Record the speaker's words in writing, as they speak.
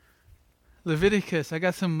Leviticus. I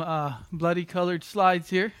got some bloody colored slides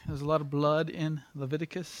here. There's a lot of blood in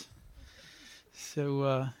Leviticus.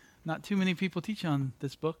 So not too many people teach on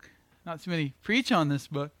this book. Not too many preach on this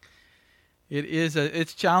book.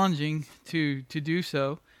 It's challenging to do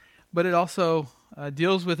so, but it also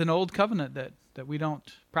deals with an old covenant that we don't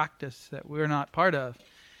practice, that we're not part of.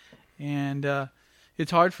 And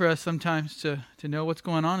it's hard for us sometimes to know what's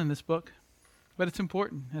going on in this book, but it's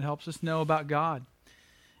important. It helps us know about God.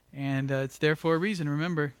 And it's there for a reason.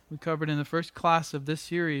 Remember, we covered in the first class of this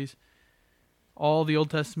series, all the Old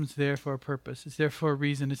Testament's there for a purpose. It's there for a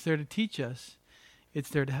reason. It's there to teach us. It's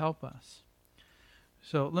there to help us.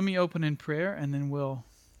 So let me open in prayer, and then we'll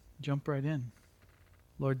jump right in.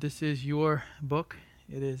 Lord, this is your book.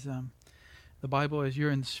 It is the Bible is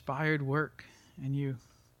your inspired work, and you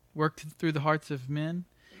worked through the hearts of men,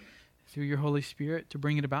 through your Holy Spirit to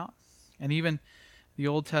bring it about. And even the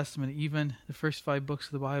Old Testament, even the first 5 books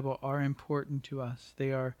of the Bible are important to us.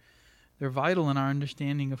 They're vital in our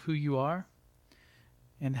understanding of who you are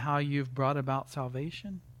and how you've brought about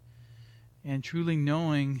salvation and truly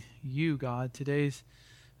knowing you, God. Today's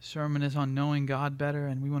sermon is on knowing God better,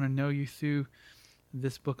 and we want to know you through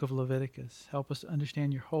this book of Leviticus. Help us to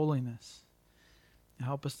understand your holiness.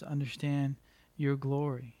 Help us to understand your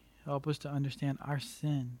glory. Help us to understand our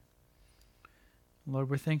sin.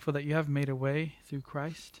 Lord, we're thankful that you have made a way through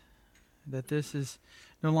Christ, that this is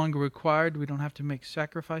no longer required. We don't have to make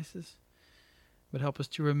sacrifices, but help us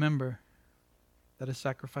to remember that a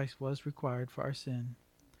sacrifice was required for our sin.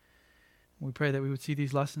 We pray that we would see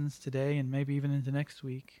these lessons today and maybe even into next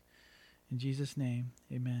week. In Jesus' name,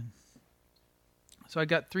 amen. So I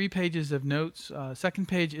got 3 pages of notes. Second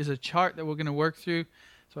page is a chart that we're going to work through,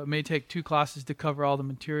 so it may take 2 classes to cover all the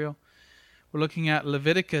material. We're looking at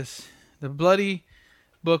Leviticus, the bloody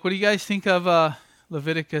book. What do you guys think of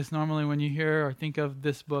Leviticus normally when you hear or think of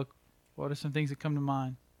this book? What are some things that come to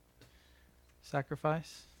mind?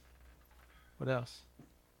 Sacrifice. What else?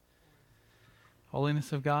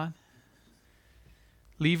 Holiness of God.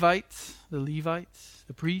 Levites,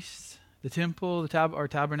 the priests, the temple, the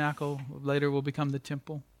tabernacle. Later will become the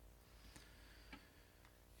temple.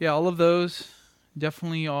 Yeah, all of those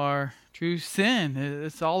definitely are true. Sin.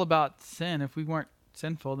 It's all about sin. If we weren't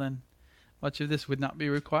sinful, then much of this would not be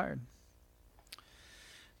required.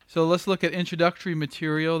 So let's look at introductory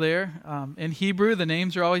material there. In Hebrew, the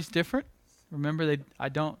names are always different. Remember, I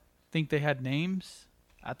don't think they had names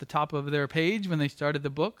at the top of their page when they started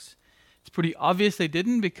the books. It's pretty obvious they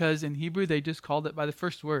didn't, because in Hebrew, they just called it by the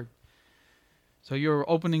first word. So you're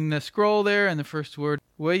opening the scroll there, and the first word,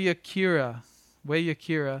 Wayakira,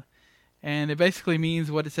 and it basically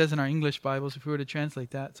means what it says in our English Bibles if we were to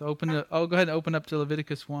translate that. So go ahead and open up to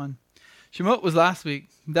Leviticus 1. Shemot was last week.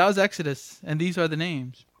 That was Exodus, and these are the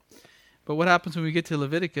names. But what happens when we get to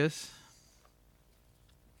Leviticus?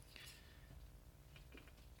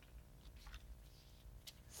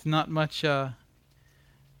 It's not much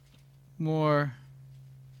more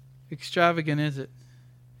extravagant, is it?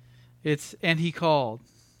 It's, and he called.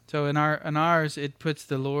 So in ours, it puts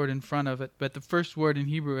the Lord in front of it, but the first word in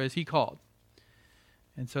Hebrew is he called.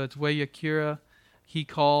 And so it's Wayakira, he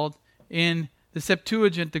called. In the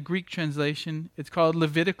Septuagint, the Greek translation, it's called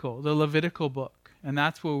Levitical, the Levitical book. And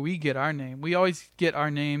that's where we get our name. We always get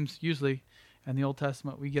our names, usually in the Old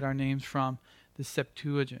Testament, we get our names from the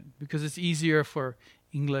Septuagint, because it's easier for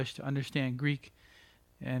English to understand Greek.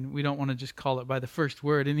 And we don't want to just call it by the first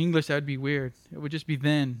word. In English, that would be weird. It would just be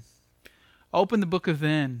then. Open the book of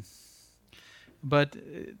then. But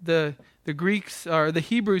the Greeks, or the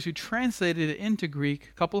Hebrews who translated it into Greek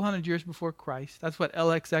a couple hundred years before Christ, that's what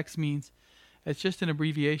LXX means. It's just an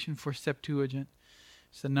abbreviation for Septuagint.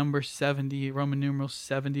 It's the number 70, Roman numeral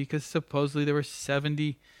 70, because supposedly there were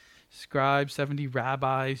 70 scribes, 70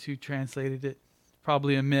 rabbis who translated it.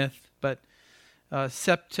 Probably a myth, but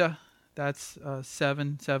Septa, that's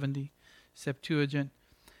 770, Septuagint.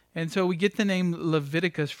 And so we get the name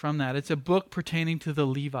Leviticus from that. It's a book pertaining to the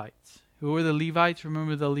Levites. Who were the Levites?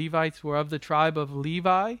 Remember, the Levites were of the tribe of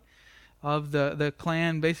Levi, of the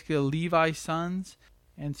clan, basically the Levi sons.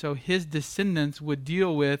 And so his descendants would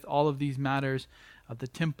deal with all of these matters of the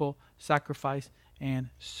temple, sacrifice, and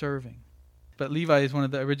serving. But Levi is one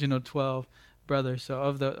of the original 12 brothers. So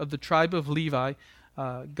of the tribe of Levi,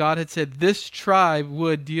 God had said this tribe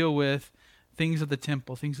would deal with things of the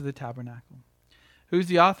temple, things of the tabernacle. Who's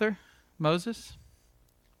the author? Moses.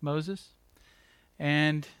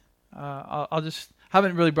 And I'll just,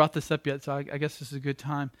 haven't really brought this up yet, so I guess this is a good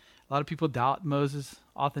time. A lot of people doubt Moses'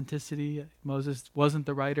 authenticity. Moses wasn't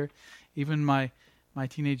the writer. Even my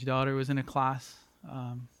teenage daughter was in a class.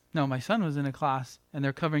 My son was in a class, and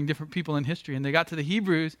they're covering different people in history. And they got to the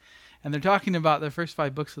Hebrews, And they're talking about the first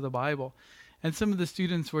 5 books of the Bible. And some of the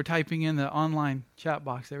students were typing in the online chat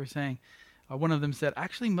box. They were saying, one of them said,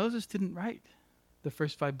 actually, Moses didn't write the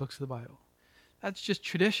first 5 books of the Bible. That's just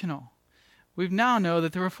traditional. We now know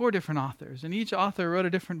that there were 4 different authors, and each author wrote a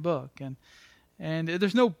different book. And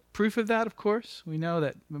there's no proof of that, of course. We know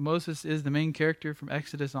that Moses is the main character from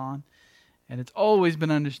Exodus on, and it's always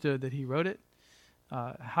been understood that he wrote it.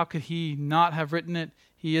 How could he not have written it?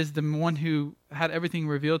 He is the one who had everything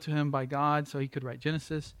revealed to him by God, so he could write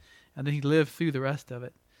Genesis, and then he lived through the rest of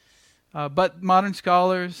it. But modern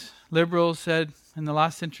scholars, liberals, said in the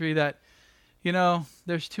last century that,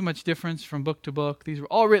 there's too much difference from book to book. These were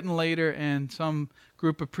all written later, and some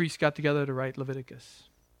group of priests got together to write Leviticus.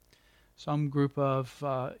 Some group of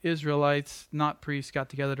Israelites, not priests, got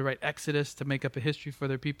together to write Exodus to make up a history for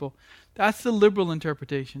their people. That's the liberal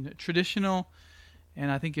interpretation. Traditional,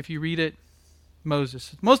 and I think if you read it,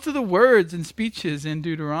 Moses. Most of the words and speeches in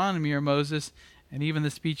Deuteronomy are Moses, and even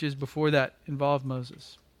the speeches before that involve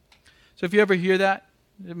Moses. So if you ever hear that,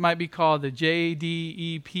 it might be called the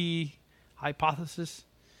JDEP hypothesis.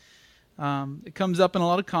 It comes up in a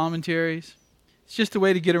lot of commentaries. It's just a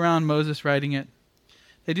way to get around Moses writing it.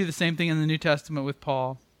 They do the same thing in the New Testament with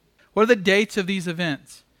Paul. What are the dates of these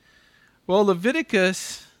events? Well,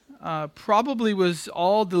 Leviticus probably was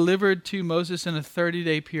all delivered to Moses in a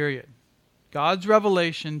 30-day period. God's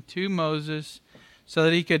revelation to Moses so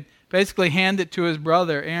that he could basically hand it to his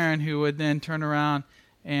brother Aaron, who would then turn around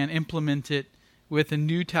and implement it with a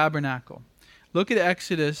new tabernacle. Look at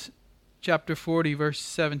Exodus chapter 40, verse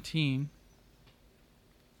 17.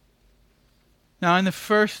 Now in the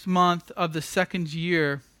first month of the second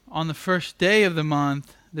year, on the first day of the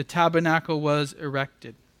month, the tabernacle was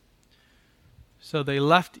erected. So they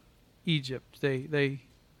left Egypt. They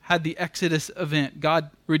had the Exodus event. God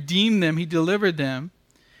redeemed them. He delivered them.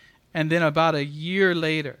 And then about a year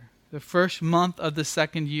later, the first month of the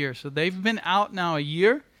second year. So they've been out now a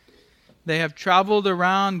year. They have traveled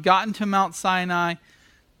around, gotten to Mount Sinai.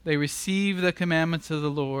 They received the commandments of the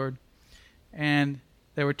Lord. And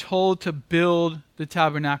they were told to build the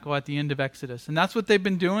tabernacle at the end of Exodus. And that's what they've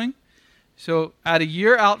been doing. So at a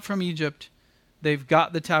year out from Egypt, they've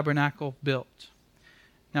got the tabernacle built.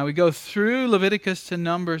 Now we go through Leviticus to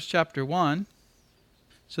Numbers chapter 1.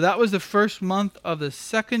 So that was the first month of the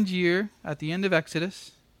second year at the end of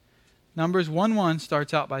Exodus. Numbers 1:1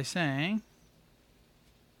 starts out by saying,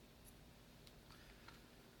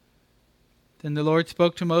 Then the Lord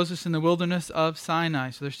spoke to Moses in the wilderness of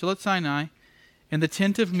Sinai. So they're still at Sinai. In the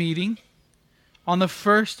tent of meeting, on the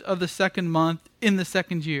first of the second month in the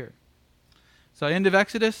second year. So end of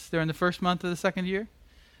Exodus, they're in the first month of the second year.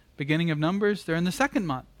 Beginning of Numbers, they're in the second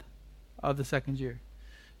month of the second year.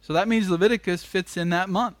 So that means Leviticus fits in that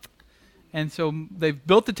month. And so they've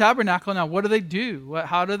built the tabernacle. Now what do?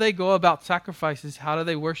 How do they go about sacrifices? How do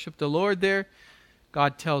they worship the Lord there?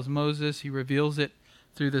 God tells Moses, he reveals it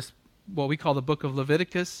through this, what we call the book of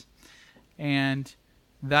Leviticus. And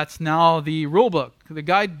that's now the rule book, the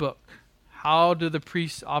guidebook. How do the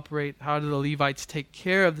priests operate? How do the Levites take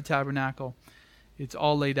care of the tabernacle? It's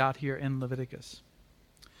all laid out here in Leviticus.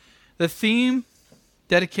 The theme,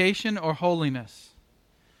 dedication or holiness.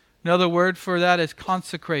 Another word for that is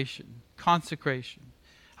consecration. Consecration.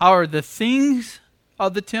 How are the things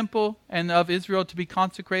of the temple and of Israel to be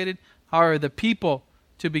consecrated? How are the people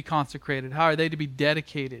to be consecrated? How are they to be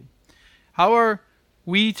dedicated? How are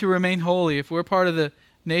we to remain holy? If we're part of the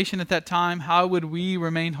nation at that time, how would we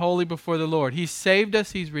remain holy before the Lord? He's saved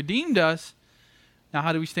us. He's redeemed us. Now,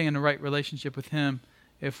 how do we stay in the right relationship with Him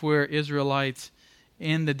if we're Israelites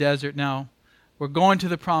in the desert? Now, we're going to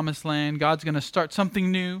the promised land. God's going to start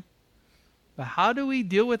something new. But how do we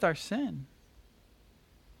deal with our sin?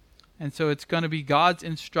 And so it's going to be God's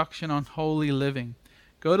instruction on holy living.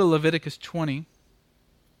 Go to Leviticus 20.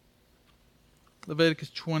 Leviticus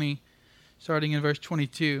 20, starting in verse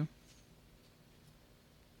 22.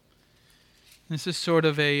 This is sort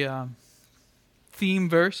of a theme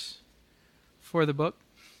verse for the book.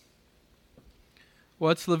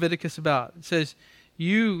 What's Leviticus about? It says,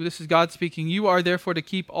 this is God speaking, you are therefore to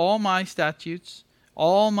keep all my statutes,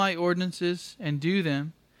 all my ordinances, and do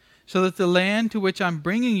them, so that the land to which I'm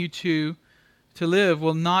bringing you to live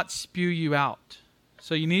will not spew you out.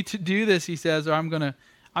 So you need to do this, he says, or I'm going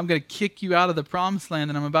to kick you out of the promised land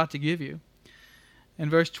that I'm about to give you. In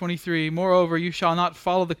verse 23, moreover, you shall not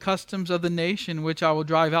follow the customs of the nation which I will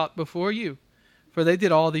drive out before you, for they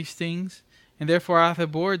did all these things, and therefore I have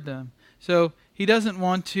abhorred them. So he doesn't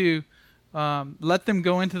want to let them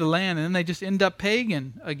go into the land, and then they just end up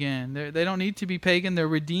pagan again. They don't need to be pagan. They're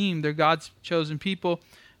redeemed. They're God's chosen people.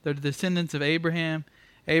 They're the descendants of Abraham.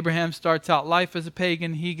 Abraham starts out life as a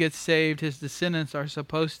pagan. He gets saved. His descendants are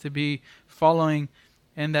supposed to be following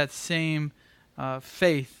in that same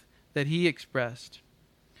faith that he expressed.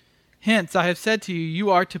 Hence, I have said to you, you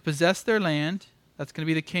are to possess their land. That's going to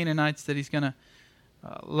be the Canaanites that he's going to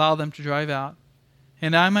allow them to drive out.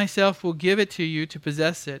 And I myself will give it to you to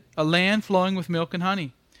possess it, a land flowing with milk and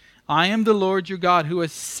honey. I am the Lord your God who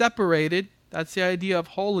has separated, that's the idea of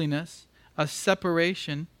holiness, a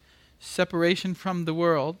separation from the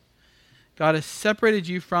world. God has separated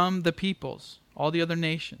you from the peoples, all the other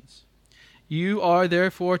nations. You are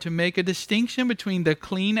therefore to make a distinction between the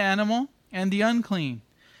clean animal and the unclean,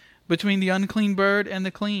 between the unclean bird and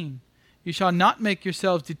the clean. You shall not make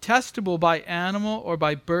yourselves detestable by animal or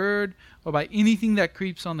by bird or by anything that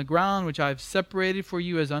creeps on the ground, which I have separated for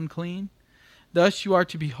you as unclean. Thus you are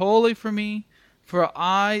to be holy for me, for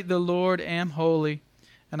I, the Lord, am holy,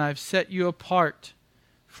 and I have set you apart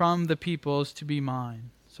from the peoples to be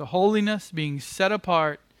mine. So holiness, being set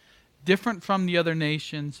apart, different from the other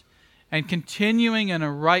nations, and continuing in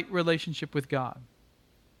a right relationship with God.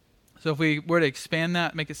 So if we were to expand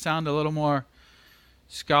that, make it sound a little more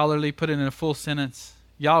scholarly, put it in a full sentence.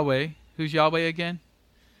 Yahweh, who's Yahweh again?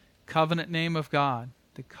 Covenant name of God.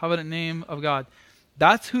 The covenant name of God.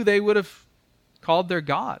 That's who they would have called their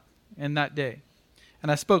God in that day.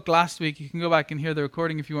 And I spoke last week, you can go back and hear the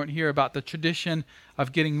recording if you weren't here, about the tradition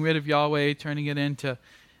of getting rid of Yahweh, turning it into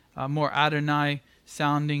more Adonai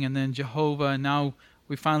sounding, and then Jehovah. And now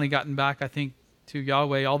we've finally gotten back, I think, to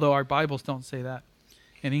Yahweh, although our Bibles don't say that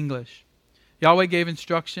in English. Yahweh gave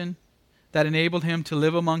instruction that enabled him to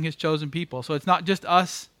live among his chosen people. So it's not just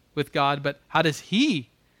us with God, but how does he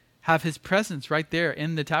have his presence right there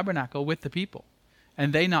in the tabernacle with the people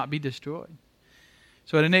and they not be destroyed?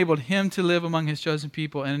 So it enabled him to live among his chosen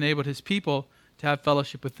people and enabled his people to have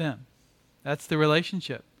fellowship with them. That's the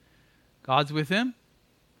relationship. God's with him,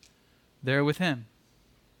 they're with him.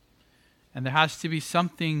 And there has to be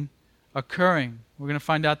something occurring. We're going to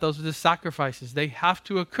find out those are the sacrifices. They have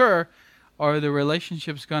to occur or the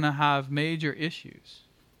relationship's going to have major issues.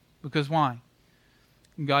 Because why?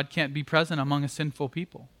 God can't be present among a sinful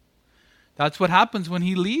people. That's what happens when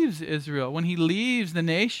he leaves Israel. When he leaves the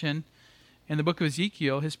nation in the book of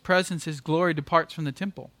Ezekiel, his presence, his glory departs from the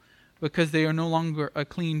temple because they are no longer a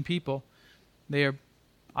clean people. They are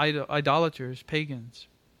idolaters, pagans.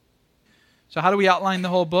 So how do we outline the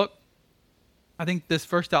whole book? I think this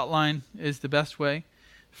first outline is the best way.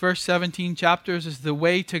 First 17 chapters is the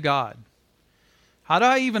way to God. How do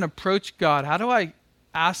I even approach God? How do I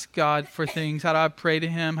ask God for things? How do I pray to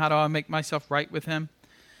him? How do I make myself right with him?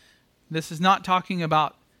 This is not talking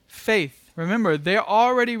about faith. Remember, they're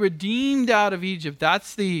already redeemed out of Egypt.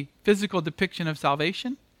 That's the physical depiction of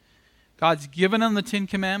salvation. God's given them the 10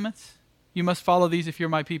 commandments. You must follow these if you're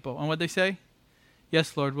my people. And what they say?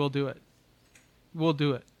 Yes, Lord, we'll do it. We'll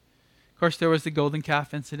do it. Of course, there was the golden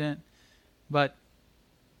calf incident, but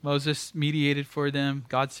Moses mediated for them.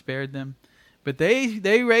 God spared them. But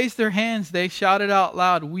they raised their hands. They shouted out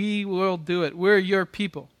loud, we will do it. We're your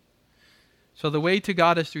people. So the way to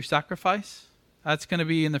God is through sacrifice. That's going to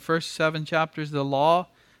be in the first 7 chapters, the law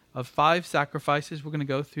of 5 sacrifices. We're going to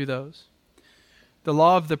go through those. The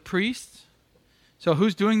law of the priests. So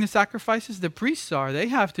who's doing the sacrifices? The priests are. They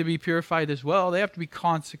have to be purified as well. They have to be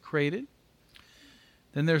consecrated.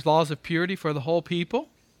 Then there's laws of purity for the whole people.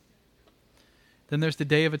 Then there's the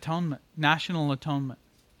Day of Atonement, national atonement.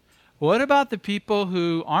 What about the people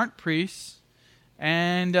who aren't priests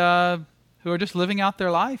and who are just living out their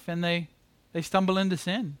life and they stumble into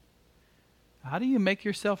sin? How do you make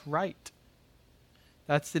yourself right?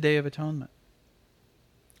 That's the Day of Atonement.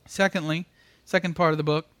 Secondly, second part of the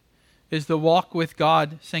book is the walk with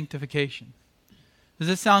God sanctification. Does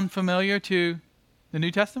this sound familiar to the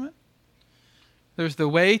New Testament? There's the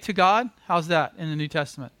way to God. How's that in the New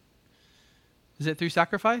Testament? Is it through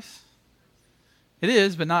sacrifice? It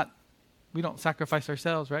is, but not. We don't sacrifice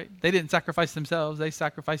ourselves, right? They didn't sacrifice themselves. They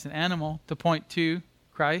sacrificed an animal to point to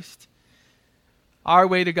Christ. Our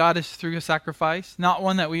way to God is through a sacrifice, not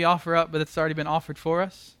one that we offer up, but it's already been offered for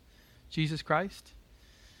us, Jesus Christ.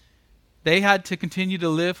 They had to continue to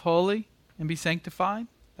live holy and be sanctified.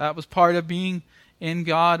 That was part of being in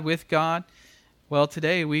God, with God. Well,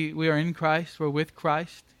 today we are in Christ. We're with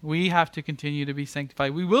Christ. We have to continue to be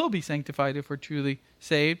sanctified. We will be sanctified if we're truly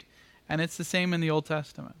saved. And it's the same in the Old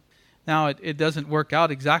Testament. Now, it doesn't work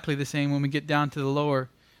out exactly the same when we get down to the lower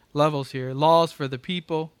levels here. Laws for the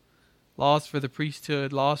people, laws for the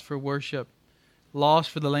priesthood, laws for worship, laws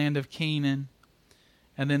for the land of Canaan,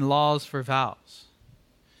 and then laws for vows.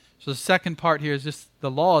 So the second part here is just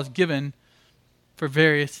the law is given for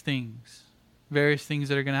various things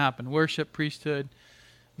that are going to happen. Worship, priesthood,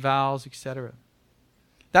 vows, etc.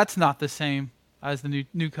 That's not the same as the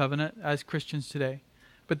new covenant as Christians today.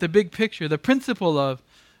 But the big picture, the principle of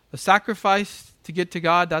a sacrifice to get to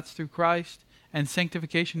God, that's through Christ, and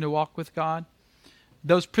sanctification to walk with God,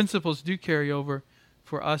 those principles do carry over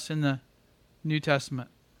for us in the New Testament.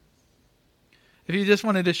 If you just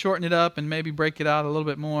wanted to shorten it up and maybe break it out a little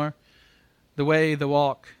bit more, the way, the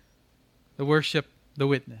walk, the worship, the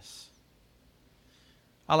witness.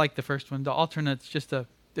 I like the first one. The alternate's just a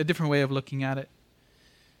different way of looking at it.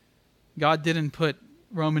 God didn't put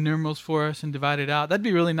Roman numerals for us and divide it out. That'd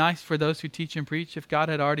be really nice for those who teach and preach if God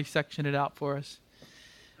had already sectioned it out for us.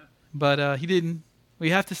 But He didn't. We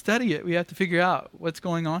have to study it. We have to figure out what's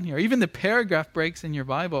going on here. Even the paragraph breaks in your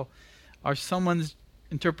Bible are someone's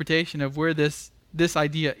interpretation of where this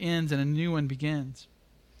idea ends and a new one begins.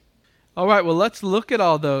 All right, well, let's look at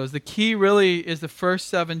all those. The key really is the first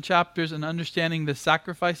 7 chapters and understanding the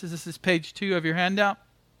sacrifices. This is page 2 of your handout.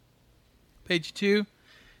 Page 2.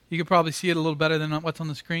 You can probably see it a little better than what's on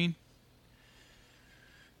the screen.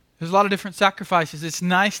 There's a lot of different sacrifices. It's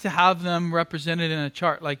nice to have them represented in a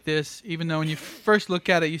chart like this, even though when you first look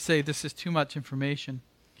at it, you say, this is too much information.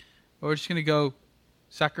 But we're just going to go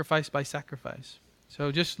sacrifice by sacrifice.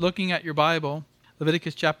 So just looking at your Bible,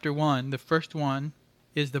 Leviticus chapter 1, the first one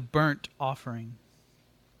is the burnt offering.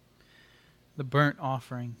 The burnt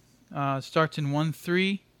offering. Starts in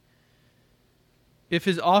 1:3. If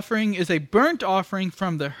his offering is a burnt offering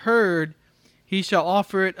from the herd, he shall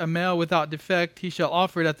offer it a male without defect. He shall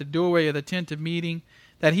offer it at the doorway of the tent of meeting,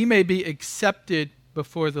 that he may be accepted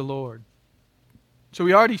before the Lord. So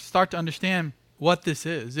we already start to understand what this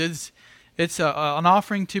is. It's an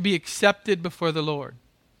offering to be accepted before the Lord.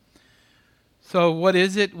 So what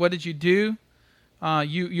is it? What did you do?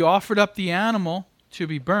 You offered up the animal to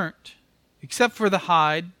be burnt, except for the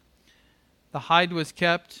hide. The hide was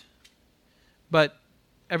kept, but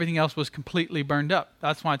everything else was completely burned up.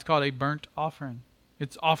 That's why it's called a burnt offering.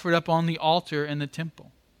 It's offered up on the altar in the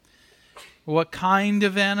temple. What kind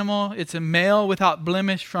of animal? It's a male without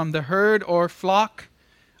blemish from the herd or flock,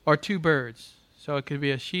 or 2 birds. So it could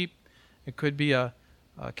be a sheep, it could be a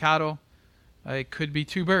cattle, it could be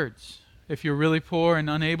 2 birds. If you're really poor and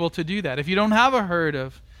unable to do that. If you don't have a herd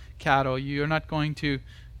of cattle, you're not going to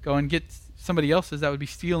go and get somebody else's. That would be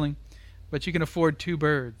stealing. But you can afford 2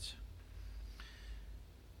 birds.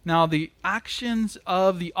 Now, the actions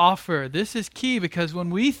of the offer. This is key because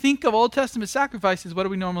when we think of Old Testament sacrifices, what do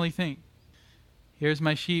we normally think? Here's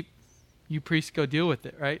my sheep. You priests go deal with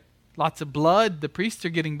it, right? Lots of blood. The priests are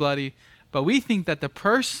getting bloody. But we think that the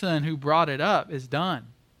person who brought it up is done.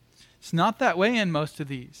 It's not that way in most of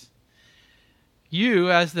these.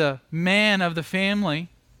 You, as the man of the family,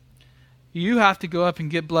 you have to go up and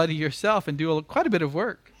get bloody yourself and do quite a bit of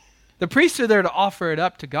work. The priests are there to offer it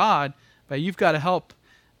up to God, but you've got to help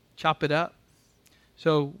chop it up.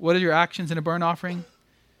 So what are your actions in a burnt offering?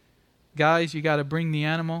 Guys, you got to bring the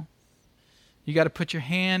animal. You got to put your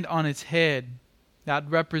hand on its head. That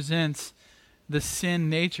represents the sin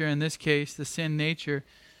nature, in this case, the sin nature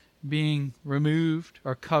being removed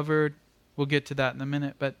or covered. We'll get to that in a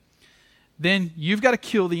minute, but then you've got to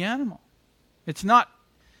kill the animal. It's not,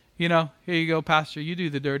 here you go, Pastor, you do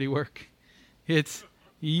the dirty work. It's,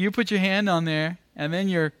 you put your hand on there, and then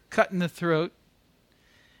you're cutting the throat,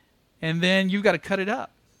 and then you've got to cut it up.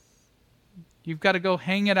 You've got to go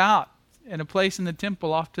hang it out in a place in the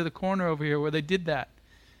temple off to the corner over here where they did that.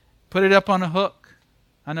 Put it up on a hook.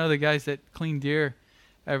 I know the guys that clean deer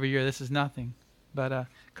every year, this is nothing. But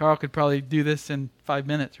Carl could probably do this in 5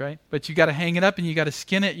 minutes, right? But you got to hang it up and you got to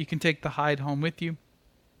skin it. You can take the hide home with you.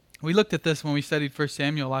 We looked at this when we studied 1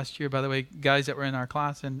 Samuel last year, by the way, guys that were in our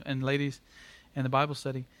class and ladies in the Bible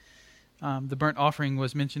study. The burnt offering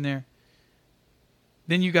was mentioned there.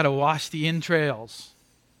 Then you got to wash the entrails.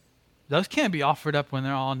 Those can't be offered up when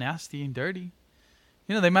they're all nasty and dirty.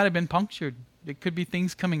 They might have been punctured. There could be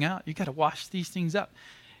things coming out. You got to wash these things up.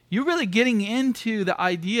 You're really getting into the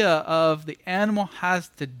idea of the animal has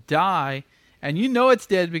to die, and you know it's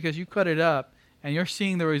dead because you cut it up, and you're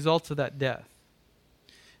seeing the results of that death.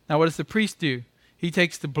 Now, what does the priest do? He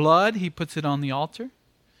takes the blood, he puts it on the altar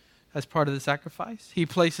as part of the sacrifice. He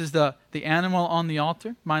places the animal on the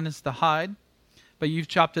altar, minus the hide, but you've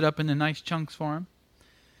chopped it up into nice chunks for him.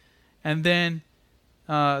 And then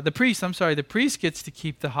the priest gets to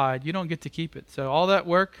keep the hide. You don't get to keep it. So all that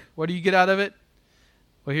work, what do you get out of it?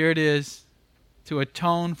 Well, here it is, to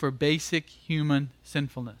atone for basic human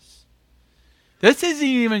sinfulness. This isn't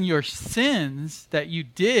even your sins that you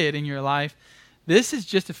did in your life. This is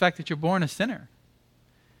just the fact that you're born a sinner.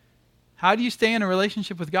 How do you stay in a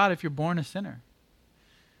relationship with God if you're born a sinner?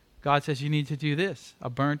 God says you need to do this,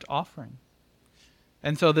 a burnt offering.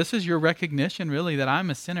 And so this is your recognition, really, that I'm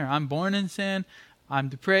a sinner. I'm born in sin. I'm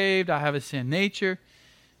depraved. I have a sin nature.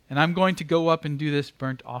 And I'm going to go up and do this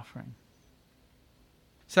burnt offering.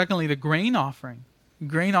 Secondly, the grain offering.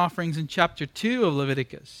 Grain offerings in chapter 2 of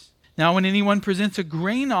Leviticus. Now, when anyone presents a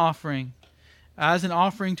grain offering as an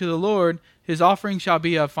offering to the Lord, his offering shall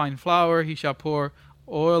be of fine flour. He shall pour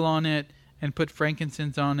oil on it and put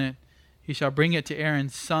frankincense on it. He shall bring it to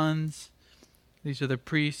Aaron's sons. These are the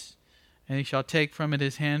priests. And he shall take from it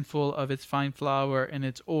his handful of its fine flour and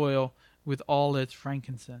its oil with all its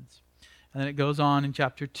frankincense. And then it goes on in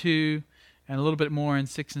chapter 2 and a little bit more in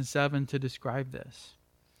 6 and 7 to describe this.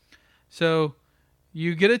 So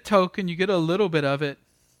you get a token, you get a little bit of it.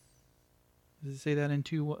 Does it say that in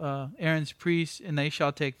 2? Aaron's priests, and they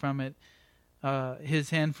shall take from it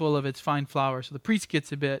his handful of its fine flour. So the priest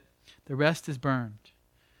gets a bit. The rest is burned.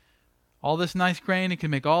 All this nice grain, it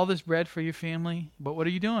can make all this bread for your family. But what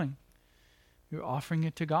are you doing? You're offering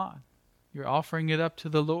it to God. You're offering it up to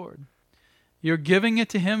the Lord. You're giving it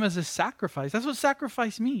to Him as a sacrifice. That's what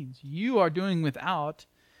sacrifice means. You are doing without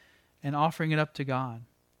and offering it up to God.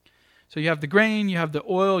 So you have the grain, you have the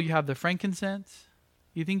oil, you have the frankincense.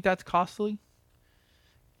 You think that's costly?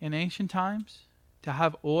 In ancient times, to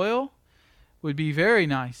have oil would be very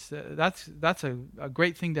nice. That's a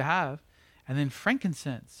great thing to have. And then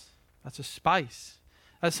frankincense, that's a spice.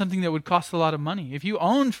 That's something that would cost a lot of money. If you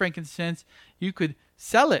owned frankincense, you could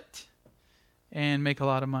sell it and make a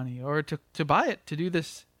lot of money. Or to buy it, to do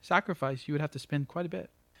this sacrifice, you would have to spend quite a bit.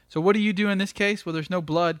 So what do you do in this case? Well, there's no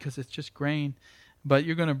blood because it's just grain. But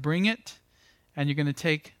you're going to bring it and you're going to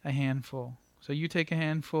take a handful. So you take a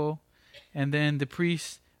handful and then the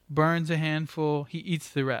priest burns a handful. He eats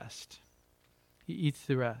the rest. He eats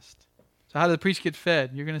the rest. So how do the priests get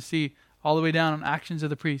fed? You're going to see all the way down on actions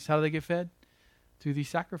of the priests. How do they get fed? Through these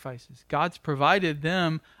sacrifices. God's provided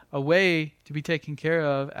them a way to be taken care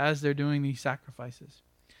of as they're doing these sacrifices.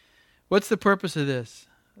 What's the purpose of this?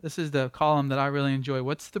 This is the column that I really enjoy.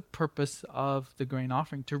 What's the purpose of the grain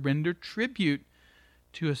offering? To render tribute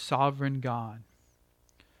to a sovereign God.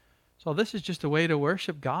 So this is just a way to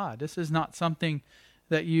worship God. This is not something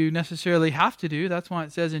that you necessarily have to do. That's why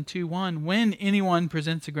it says in 2:1, when anyone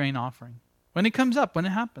presents a grain offering. When it comes up, when it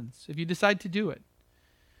happens, if you decide to do it.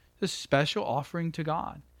 It's a special offering to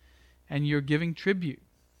God. And you're giving tribute.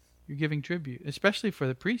 You're giving tribute, especially for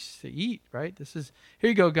the priests to eat, right? This is, here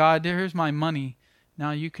you go, God, here's my money.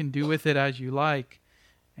 Now you can do with it as you like.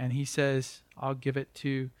 And he says, I'll give it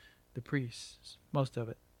to the priests, most of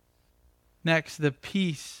it. Next, the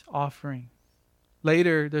peace offering.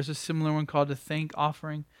 Later, there's a similar one called the thank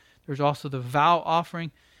offering. There's also the vow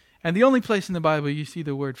offering. And the only place in the Bible you see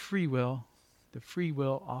the word free will, the free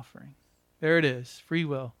will offering. There it is, free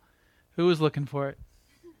will. Who was looking for it?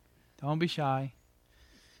 Don't be shy.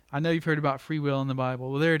 I know you've heard about free will in the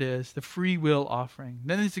Bible. Well, there it is, the free will offering.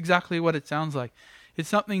 Then it's exactly what it sounds like. It's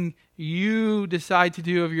something you decide to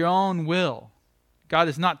do of your own will. God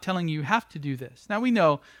is not telling you have to do this. Now we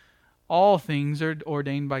know all things are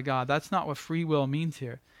ordained by God. That's not what free will means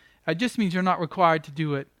here. It just means you're not required to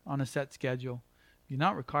do it on a set schedule. You're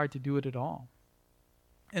not required to do it at all.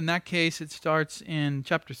 In that case, it starts in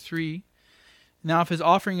chapter 3. Now, if his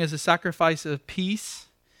offering is a sacrifice of peace,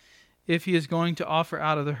 if he is going to offer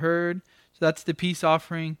out of the herd, so that's the peace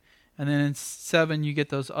offering. And then in 7, you get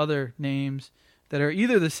those other names that are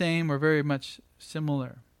either the same or very much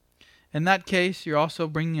similar. In that case, you're also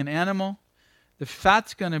bringing an animal. The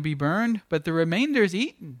fat's going to be burned, but the remainder is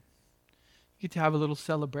eaten. You get to have a little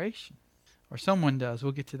celebration. Or someone does.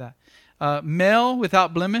 We'll get to that. Male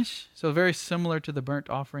without blemish, so very similar to the burnt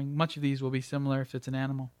offering. Much of these will be similar if it's an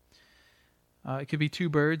animal. It could be 2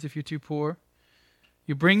 birds if you're too poor.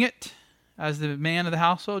 You bring it as the man of the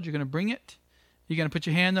household. You're going to bring it. You're going to put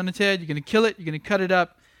your hand on its head. You're going to kill it. You're going to cut it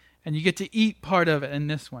up. And you get to eat part of it in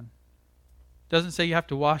this one. Doesn't say you have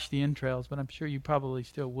to wash the entrails, but I'm sure you probably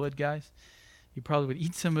still would, guys. You probably would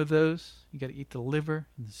eat some of those. You got to eat the liver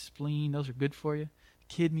and the spleen. Those are good for you.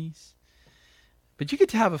 Kidneys. But you get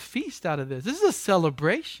to have a feast out of this. This is a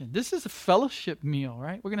celebration. This is a fellowship meal,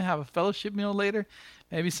 right? We're going to have a fellowship meal later.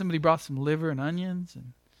 Maybe somebody brought some liver and onions.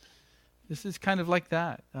 And this is kind of like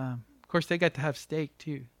that. Of course, they got to have steak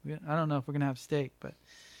too. I don't know if we're going to have steak, but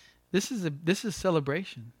this is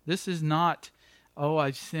celebration. This is not, oh,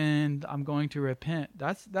 I've sinned, I'm going to repent.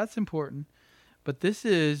 That's important. But this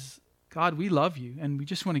is, God, we love you, and we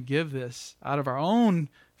just want to give this out of our own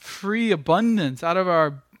free abundance, out of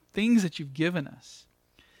our things that you've given us.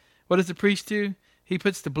 What does the priest do? He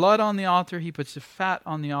puts the blood on the altar. He puts the fat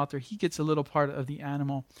on the altar. He gets a little part of the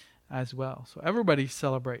animal as well. So everybody's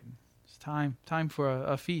celebrating. It's time for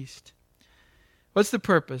a feast. What's the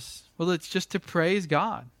purpose? Well, it's just to praise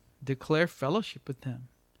God, declare fellowship with Him.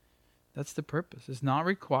 That's the purpose. It's not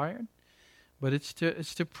required, but it's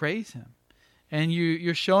to praise Him. And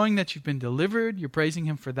you're showing that you've been delivered. You're praising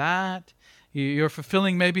Him for that. You're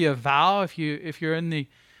fulfilling maybe a vow. If you're in the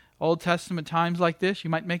Old Testament times like this, you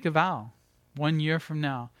might make a vow. 1 year from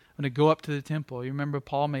now, I'm going to go up to the temple. You remember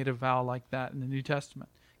Paul made a vow like that in the New Testament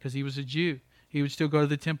because he was a Jew. He would still go to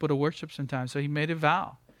the temple to worship sometimes. So he made a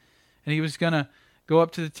vow. And he was going to go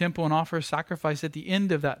up to the temple and offer a sacrifice at the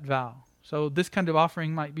end of that vow. So this kind of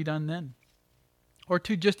offering might be done then. Or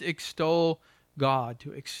to just extol God,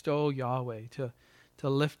 to extol Yahweh, to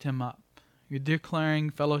lift Him up. You're declaring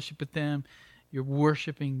fellowship with Him. You're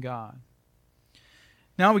worshiping God.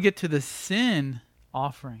 Now we get to the sin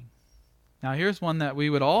offering. Now here's one that we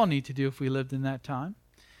would all need to do if we lived in that time.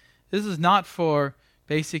 This is not for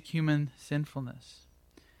basic human sinfulness.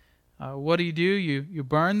 What do? You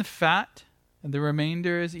burn the fat, and the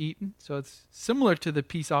remainder is eaten. So it's similar to the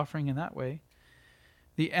peace offering in that way.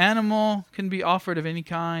 The animal can be offered of any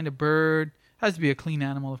kind, a bird. It has to be a clean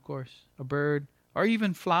animal, of course. A bird, or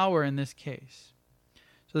even flour in this case.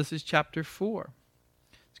 So this is chapter 4.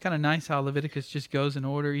 It's kind of nice how Leviticus just goes in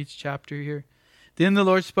order each chapter here. Then the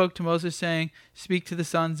Lord spoke to Moses, saying, speak to the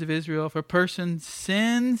sons of Israel, if a person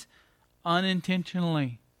sins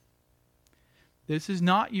unintentionally. This is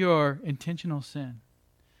not your intentional sin.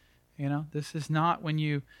 This is not when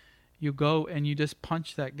you go and you just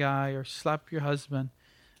punch that guy or slap your husband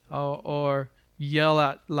or yell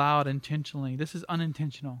out loud intentionally. This is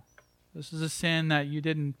unintentional. This is a sin that you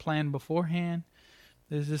didn't plan beforehand.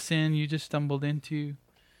 This is a sin you just stumbled into.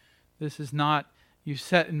 This is not you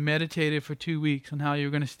sat and meditated for 2 weeks on how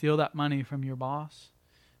you're going to steal that money from your boss.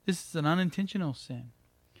 This is an unintentional sin.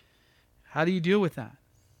 How do you deal with that?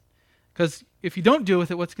 Because if you don't deal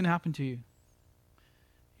with it, what's going to happen to you?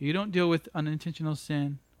 You don't deal with unintentional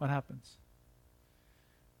sin, what happens?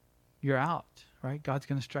 You're out, right? God's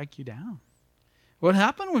going to strike you down. What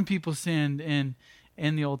happened when people sinned in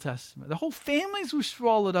the Old Testament? The whole families were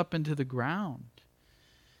swallowed up into the ground.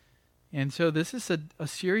 And so this is a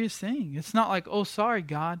serious thing. It's not like, oh, sorry,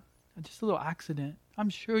 God, just a little accident. I'm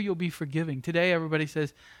sure you'll be forgiving. Today, everybody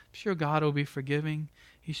says, I'm sure God will be forgiving.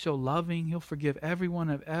 He's so loving. He'll forgive everyone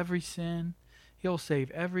of every sin. He'll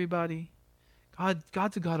save everybody.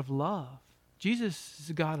 God's a God of love. Jesus is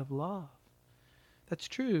a God of love. That's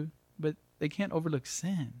true, but they can't overlook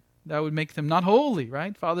sin. That would make them not holy,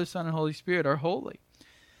 right? Father, Son, and Holy Spirit are holy.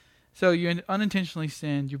 So you unintentionally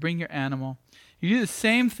sinned. You bring your animal. You do the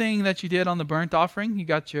same thing that you did on the burnt offering. You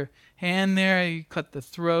got your hand there. You cut the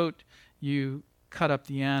throat. You cut up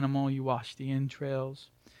the animal. You wash the entrails.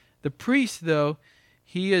 The priest, though,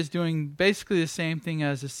 he is doing basically the same thing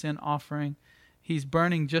as a sin offering. He's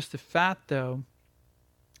burning just the fat, though,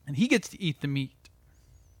 and he gets to eat the meat.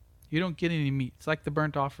 You don't get any meat. It's like the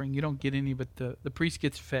burnt offering. You don't get any, but the priest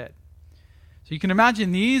gets fed. So you can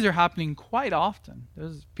imagine these are happening quite often.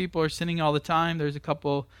 People are sinning all the time. There's a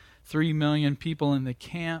couple, 3 million people in the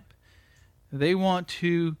camp. They want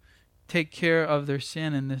to take care of their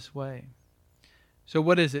sin in this way. So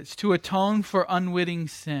what is it? It's to atone for unwitting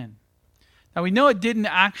sin. Now we know it didn't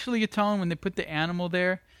actually atone when they put the animal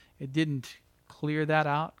there. It didn't clear that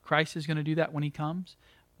out. Christ is going to do that when He comes.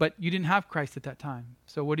 But you didn't have Christ at that time.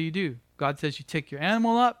 So what do? God says you take your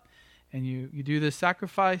animal up and you do this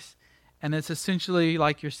sacrifice. And it's essentially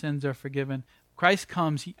like your sins are forgiven. Christ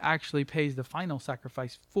comes, He actually pays the final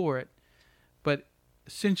sacrifice for it. But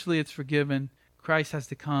essentially it's forgiven. Christ has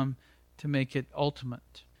to come to make it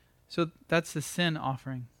ultimate. So that's the sin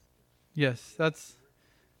offering. Yes, that's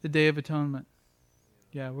the Day of Atonement.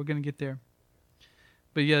 Yeah, we're going to get there.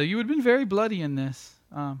 But yeah, you would have been very bloody in this.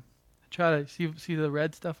 Try to see the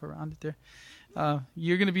red stuff around it there.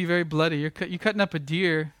 You're going to be very bloody. You're cutting up a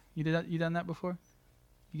deer. You done that before?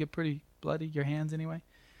 You get pretty bloody, your hands anyway.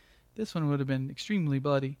 This one would have been extremely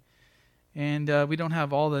bloody. And we don't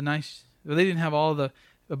have all the they didn't have all the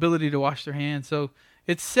ability to wash their hands. So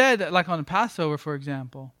it's said that, like on Passover, for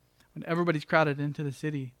example, when everybody's crowded into the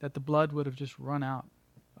city, that the blood would have just run out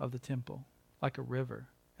of the temple like a river.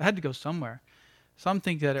 It had to go somewhere. Some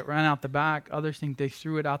think that it ran out the back. Others think they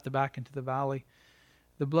threw it out the back into the valley.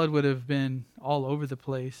 The blood would have been all over the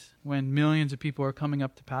place when millions of people are coming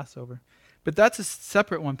up to Passover. But that's a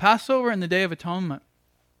separate one. Passover and the Day of Atonement,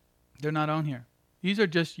 they're not on here. These are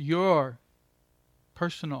just your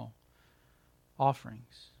personal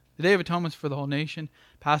offerings. The Day of Atonement is for the whole nation.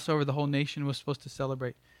 Passover, the whole nation was supposed to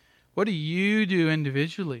celebrate. What do you do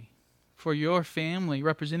individually for your family,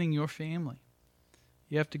 representing your family?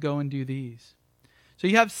 You have to go and do these. So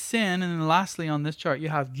you have sin, and then lastly on this chart, you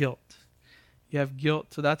have guilt. You have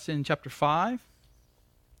guilt, so that's in chapter 5.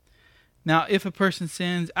 Now, if a person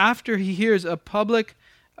sins after he hears a public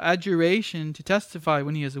adjuration to testify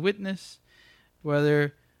when he is a witness,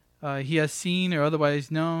 whether he has seen or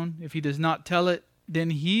otherwise known, if he does not tell it,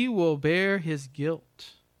 then he will bear his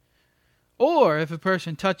guilt. Or if a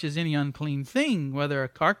person touches any unclean thing, whether a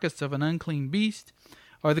carcass of an unclean beast,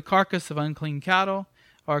 or the carcass of unclean cattle,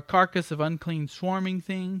 or a carcass of unclean swarming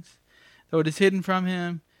things, though it is hidden from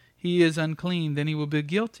him, he is unclean, then he will be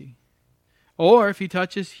guilty. Or if he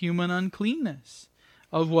touches human uncleanness,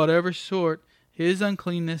 of whatever sort his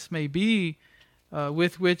uncleanness may be,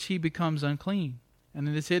 with which he becomes unclean, and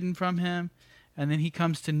it is hidden from him, and then he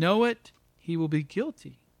comes to know it, he will be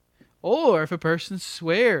guilty. Or if a person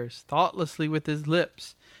swears thoughtlessly with his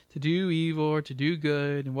lips to do evil or to do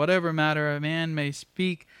good, in whatever matter a man may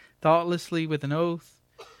speak thoughtlessly with an oath,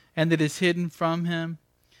 and it is hidden from him,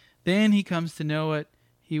 then he comes to know it,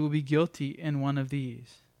 he will be guilty in one of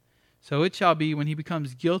these. So it shall be when he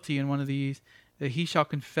becomes guilty in one of these, that he shall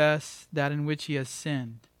confess that in which he has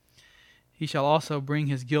sinned. He shall also bring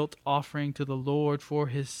his guilt offering to the Lord for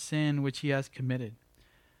his sin which he has committed.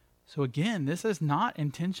 So again, this is not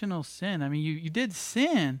intentional sin. I mean, you did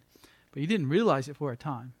sin, but you didn't realize it for a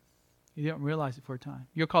time. You didn't realize it for a time.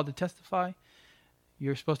 You're called to testify.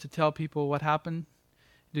 You're supposed to tell people what happened.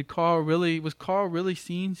 Was Carl really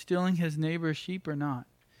seen stealing his neighbor's sheep or not?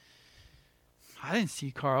 I didn't see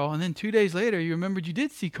Carl. And then 2 days later, you remembered you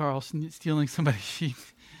did see Carl stealing somebody's sheep.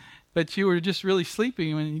 But you were just really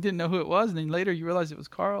sleeping and you didn't know who it was. And then later you realized it was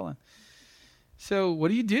Carl. And so what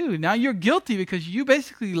do? Now you're guilty because you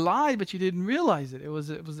basically lied, but you didn't realize it. It was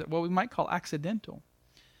what we might call accidental.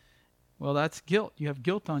 Well, that's guilt. You have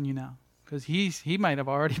guilt on you now because he might have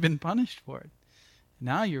already been punished for it.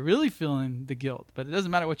 Now you're really feeling the guilt. But it doesn't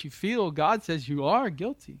matter what you feel. God says you are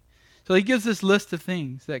guilty. So he gives this list of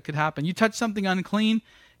things that could happen. You touch something unclean,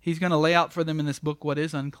 he's going to lay out for them in this book what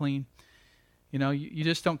is unclean. You know, you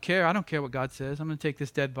just don't care. I don't care what God says. I'm going to take this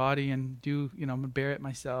dead body and I'm going to bury it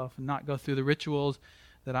myself and not go through the rituals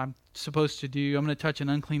that I'm supposed to do. I'm going to touch an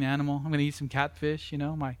unclean animal. I'm going to eat some catfish.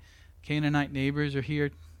 My Canaanite neighbors are here.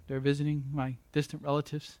 They're visiting, my distant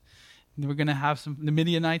relatives. And we're going to have the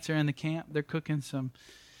Midianites are in the camp. They're cooking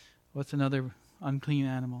what's another unclean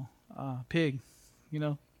animal? Pig,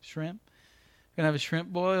 shrimp. We're going to have a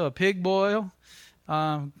shrimp boil, a pig boil,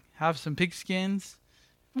 have some pig skins.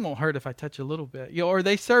 It won't hurt if I touch a little bit. Or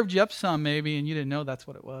they served you up some maybe and you didn't know that's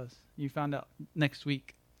what it was. You found out next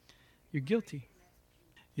week. You're guilty.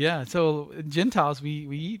 Yeah, so Gentiles, we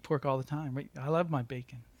eat pork all the time. Right? I love my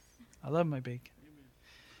bacon.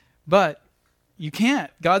 But you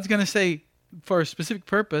can't. God's going to say for a specific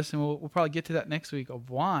purpose, and we'll probably get to that next week of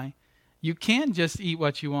why. You can't just eat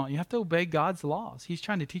what you want. You have to obey God's laws. He's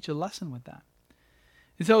trying to teach a lesson with that.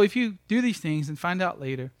 And so if you do these things and find out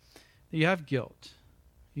later that you have guilt,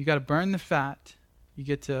 you got to burn the fat. You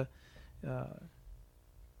get to, the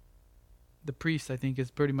priest, I think, is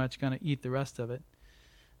pretty much going to eat the rest of it.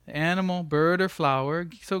 The animal, bird, or flower.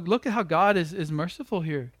 So look at how God is merciful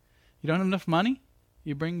here. You don't have enough money?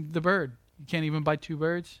 You bring the bird. You can't even buy 2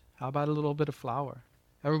 birds? How about a little bit of flour?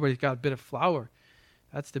 Everybody's got a bit of flour.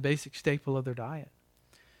 That's the basic staple of their diet.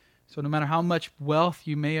 So no matter how much wealth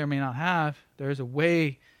you may or may not have, there's a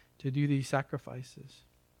way to do these sacrifices.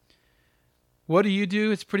 What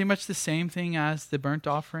do? It's pretty much the same thing as the burnt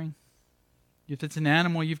offering. If it's an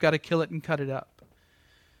animal, you've got to kill it and cut it up.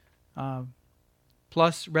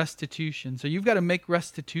 Plus restitution. So you've got to make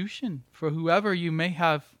restitution for whoever you may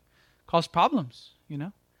have caused problems,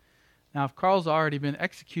 Now, if Carl's already been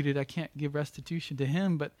executed, I can't give restitution to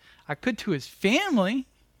him, but I could to his family,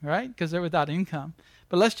 right? Because they're without income.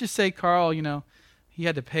 But let's just say Carl, he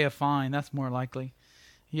had to pay a fine. That's more likely.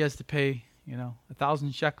 He has to pay,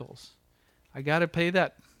 1,000 shekels. I got to pay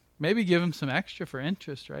that. Maybe give him some extra for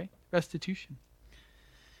interest, right? Restitution.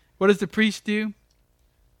 What does the priest do?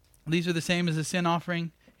 These are the same as the sin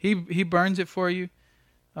offering. He burns it for you,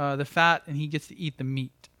 the fat, and he gets to eat the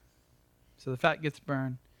meat. So the fat gets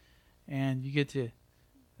burned, and you get to,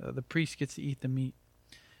 the priest gets to eat the meat.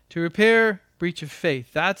 To repair breach of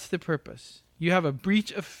faith, that's the purpose. You have a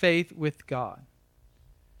breach of faith with God.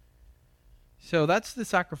 So that's the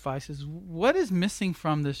sacrifices. What is missing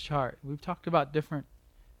from this chart? We've talked about different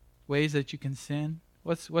ways that you can sin.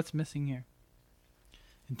 What's missing here?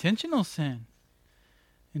 Intentional sin.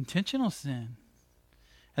 Intentional sin.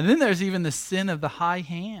 And then there's even the sin of the high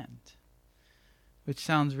hand, which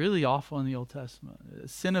sounds really awful in the Old Testament. The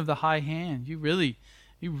sin of the high hand. You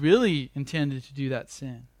really intended to do that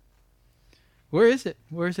sin. Where is it?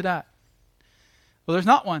 Where is it at? Well, there's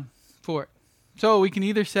not one for it. So we can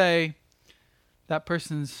either say that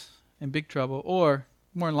person's in big trouble, or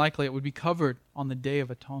more than likely it would be covered on the Day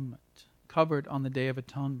of Atonement. covered on the Day of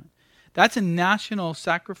Atonement. That's a national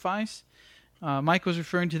sacrifice. Mike was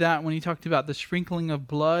referring to that when he talked about the sprinkling of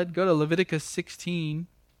blood. Go to Leviticus 16.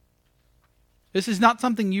 This is not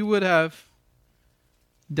something you would have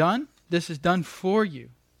done. This is done for you.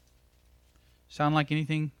 Sound like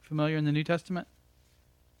anything familiar in the New Testament?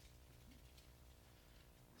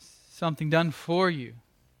 Something done for you.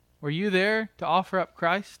 Were you there to offer up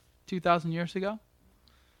Christ 2,000 years ago?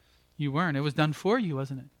 You weren't. It was done for you,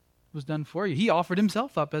 wasn't it? It was done for you. He offered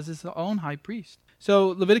himself up as his own high priest. So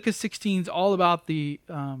Leviticus 16 is all about the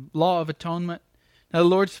law of atonement. Now the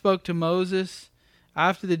Lord spoke to Moses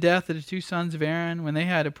after the death of the two sons of Aaron when they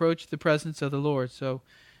had approached the presence of the Lord. So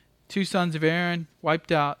 2 sons of Aaron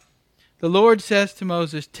wiped out. The Lord says to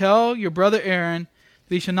Moses, tell your brother Aaron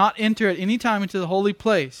that he shall not enter at any time into the holy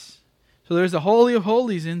place. So there's the Holy of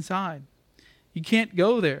Holies inside. You can't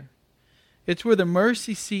go there. It's where the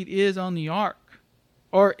mercy seat is on the ark.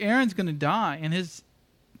 Or Aaron's going to die, and his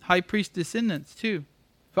high priest descendants too.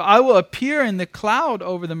 For I will appear in the cloud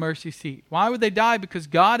over the mercy seat. Why would they die? Because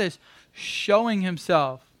God is showing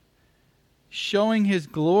himself, showing his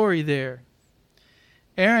glory there.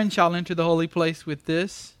 Aaron shall enter the holy place with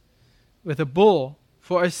a bull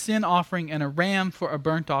for a sin offering and a ram for a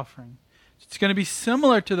burnt offering. It's going to be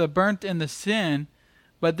similar to the burnt and the sin,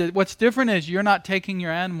 but what's different is you're not taking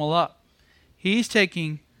your animal up. He's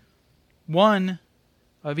taking one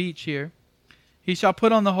of each here. He shall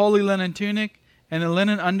put on the holy linen tunic, and the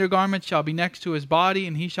linen undergarment shall be next to his body,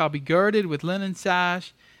 and he shall be girded with linen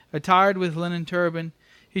sash, attired with linen turban.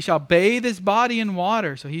 He shall bathe his body in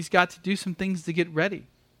water, so he's got to do some things to get ready.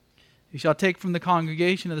 He shall take from the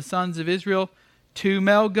congregation of the sons of Israel 2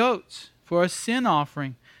 male goats for a sin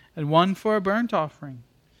offering, and 1 for a burnt offering.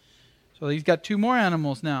 So he's got 2 more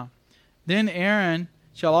animals now. Then Aaron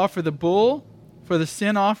shall offer the bull for the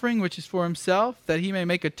sin offering, which is for himself, that he may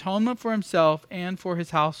make atonement for himself and for his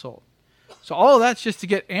household. So all of that's just to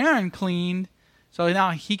get Aaron cleaned, so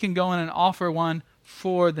now he can go in and offer one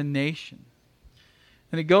for the nation.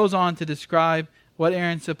 And it goes on to describe what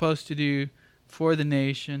Aaron's supposed to do for the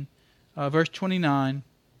nation. Verse 29,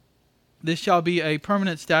 this shall be a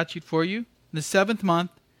permanent statute for you. In the 7th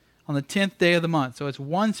month, on the 10th day of the month, so it's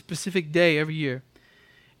one specific day every year,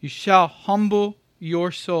 you shall humble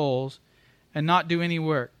your souls and not do any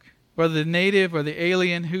work, whether the native or the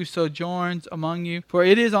alien who sojourns among you. For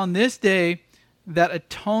it is on this day that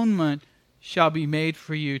atonement shall be made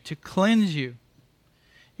for you, to cleanse you.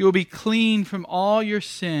 You will be clean from all your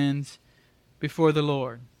sins before the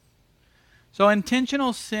Lord. So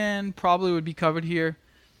intentional sin probably would be covered here.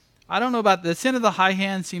 I don't know about the sin of the high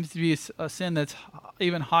hand. Seems to be a sin that's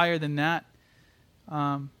even higher than that.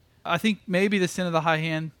 I think maybe the sin of the high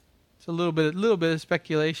hand, it's a little bit of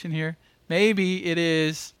speculation here. Maybe it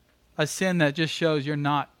is a sin that just shows you're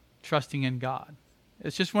not trusting in God.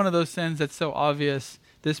 It's just one of those sins that's so obvious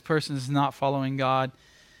this person is not following God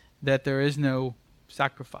that there is no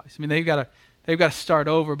sacrifice. I mean, they've got to start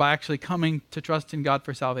over by actually coming to trust in God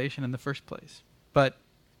for salvation in the first place. But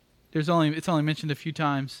it's only mentioned a few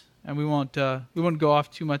times, and we won't go off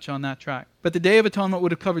too much on that track. But the Day of Atonement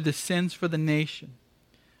would have covered the sins for the nation.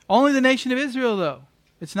 Only the nation of Israel, though.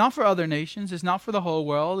 It's not for other nations. It's not for the whole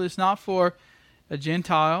world. It's not for a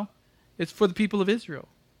Gentile. It's for the people of Israel.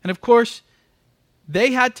 And of course,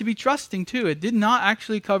 they had to be trusting too. It did not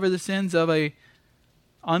actually cover the sins of a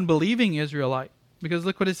unbelieving Israelite. Because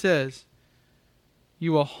look what it says.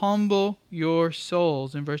 You will humble your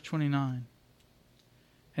souls in verse 29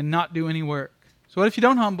 and not do any work. So what if you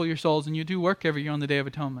don't humble your souls and you do work every year on the Day of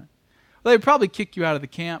Atonement? Well, they'd probably kick you out of the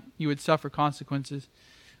camp. You would suffer consequences.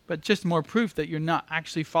 But just more proof that you're not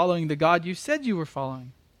actually following the God you said you were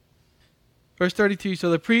following. Verse 32, so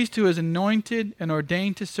the priest who is anointed and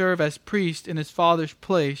ordained to serve as priest in his father's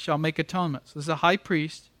place shall make atonement. So this is a high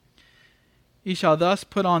priest. He shall thus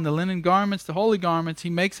put on the linen garments, the holy garments. He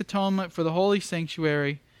makes atonement for the holy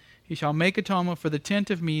sanctuary. He shall make atonement for the tent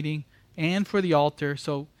of meeting and for the altar.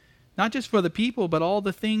 So not just for the people, but all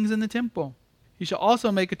the things in the temple. He shall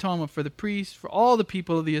also make atonement for the priests, for all the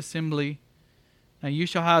people of the assembly. Now you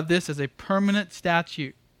shall have this as a permanent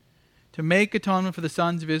statute, to make atonement for the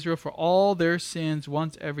sons of Israel for all their sins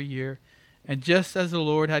once every year. And just as the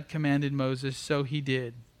Lord had commanded Moses, so he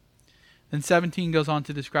did. Then 17 goes on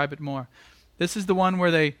to describe it more. This is the one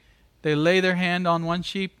where they lay their hand on one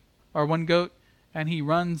sheep or one goat, and he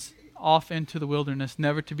runs off into the wilderness,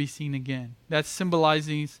 never to be seen again. That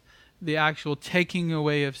symbolizes the actual taking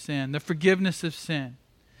away of sin, the forgiveness of sin.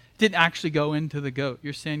 It didn't actually go into the goat.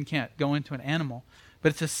 Your sin can't go into an animal.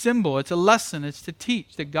 But it's a symbol, it's a lesson, it's to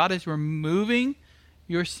teach that God is removing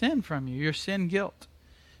your sin from you, your sin guilt.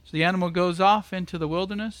 So the animal goes off into the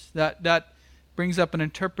wilderness. That brings up an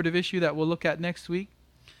interpretive issue that we'll look at next week.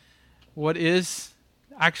 What is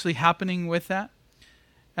actually happening with that?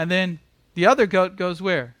 And then the other goat goes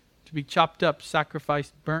where? To be chopped up,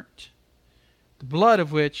 sacrificed, burnt. The blood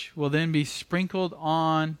of which will then be sprinkled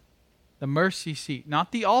on the mercy seat.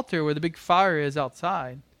 Not the altar where the big fire is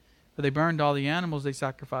outside, where they burned all the animals they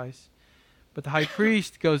sacrificed. But the high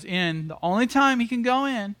priest goes in, the only time he can go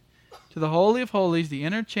in, to the Holy of Holies, the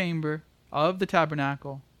inner chamber of the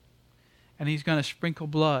tabernacle. And he's going to sprinkle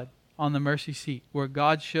blood on the mercy seat where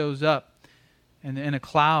God shows up and in a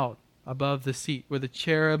cloud above the seat, where the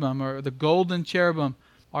cherubim or the golden cherubim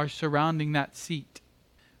are surrounding that seat.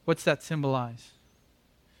 What's that symbolize?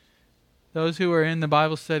 Those who were in the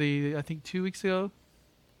Bible study, I think 2 weeks ago,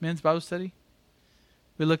 men's Bible study,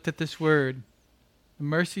 we looked at this word. The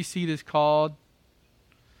mercy seat is called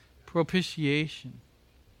propitiation.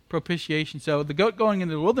 Propitiation. So the goat going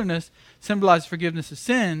into the wilderness symbolizes forgiveness of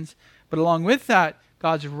sins, but along with that,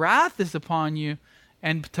 God's wrath is upon you,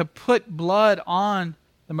 and to put blood on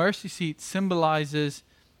the mercy seat symbolizes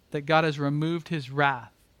that God has removed his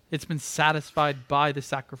wrath. It's been satisfied by the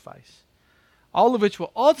sacrifice. All of which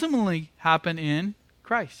will ultimately happen in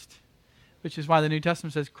Christ, which is why the New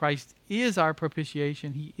Testament says Christ is our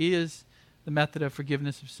propitiation. He is the method of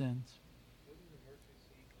forgiveness of sins. Wasn't the mercy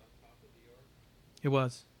seat on top of the ark? It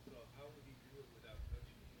was. So how would he do it without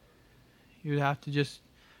touching the ark? You would have to just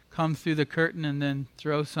come through the curtain and then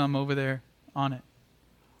throw some over there on it.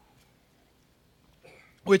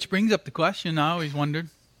 Which brings up the question I always wondered,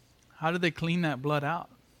 how did they clean that blood out?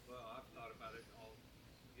 Well, I've thought about it all,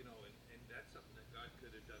 and that's something that God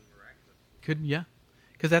could have done miraculously. Could, yeah.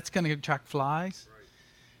 Because that's going to attract flies. Right.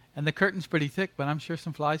 And the curtain's pretty thick, but I'm sure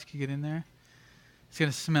some flies could get in there. It's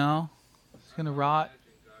going to smell. It's going to rot. Imagine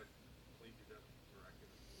God cleaned it up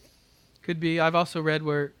miraculously. Could be. I've also read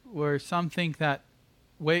where some think that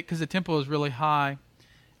because the temple is really high,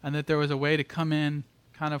 and that there was a way to come in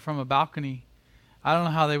kind of from a balcony. I don't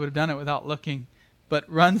know how they would have done it without looking, but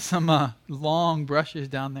run some long brushes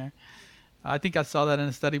down there. I think I saw that in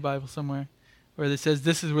a study Bible somewhere, where it says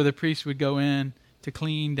this is where the priest would go in to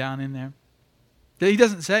clean down in there. He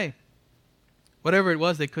doesn't say. Whatever it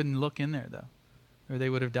was, they couldn't look in there, though, or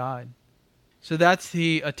they would have died. So that's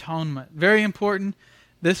the atonement. Very important.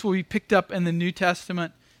 This will be picked up in the New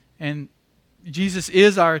Testament, and Jesus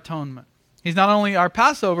is our atonement. He's not only our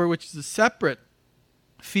Passover, which is a separate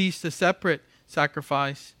feast, a separate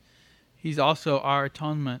sacrifice. He's also our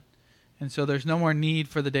atonement. And so there's no more need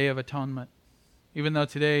for the Day of Atonement. Even though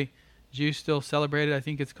today Jews still celebrate it, I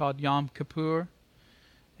think it's called Yom Kippur.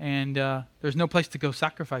 And there's no place to go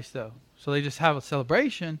sacrifice, though. So they just have a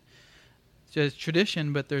celebration. It's just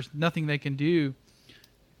tradition, but there's nothing they can do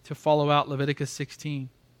to follow out Leviticus 16.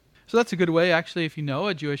 So that's a good way, actually, if you know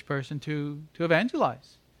a Jewish person, to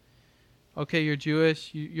evangelize. Okay, you're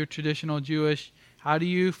Jewish, you're traditional Jewish. How do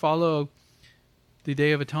you follow the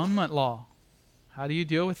Day of Atonement law? How do you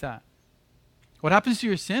deal with that? What happens to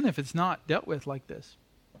your sin if it's not dealt with like this?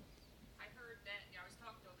 I heard that, I was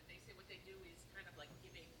talking to them, and they say what they do is kind of like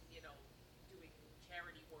giving, doing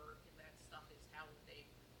charity work, and that stuff is how they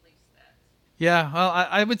replace that. Yeah, well,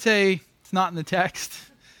 I would say it's not in the text.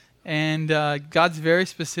 And God's very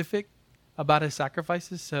specific about his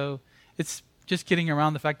sacrifices, so it's just getting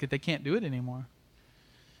around the fact that they can't do it anymore.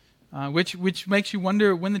 Which makes you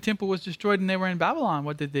wonder, when the temple was destroyed and they were in Babylon,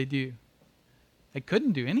 what did they do? They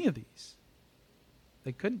couldn't do any of these.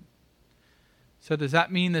 They couldn't. So does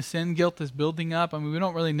that mean the sin guilt is building up? I mean, we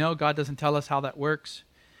don't really know. God doesn't tell us how that works.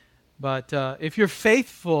 But if you're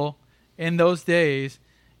faithful in those days,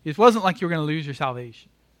 it wasn't like you were going to lose your salvation.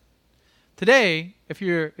 Today, if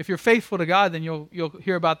you're faithful to God, then you'll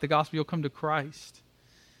hear about the gospel. You'll come to Christ.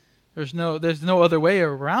 There's no other way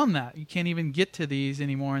around that. You can't even get to these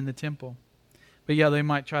anymore in the temple. But yeah, they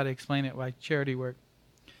might try to explain it like charity work.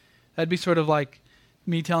 That'd be sort of like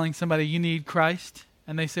me telling somebody you need Christ,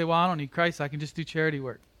 and they say, well, I don't need Christ. I can just do charity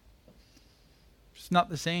work. It's not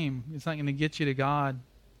the same. It's not going to get you to God.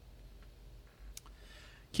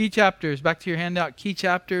 Key chapters. Back to your handout. Key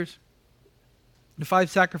chapters. The 5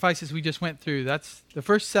 sacrifices we just went through. That's the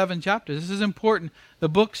first 7 chapters. This is important. The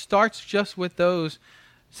book starts just with those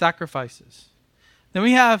sacrifices. Then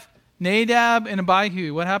we have Nadab and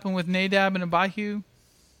Abihu. What happened with Nadab and Abihu?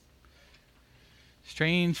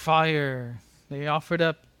 Strange fire. They offered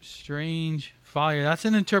up strange fire. That's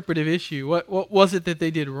an interpretive issue. What was it that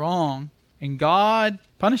they did wrong? And God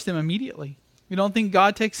punished them immediately. You don't think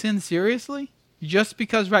God takes sin seriously? Just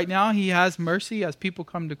because right now he has mercy as people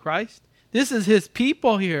come to Christ? This is his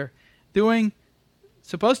people here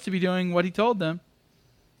supposed to be doing what he told them.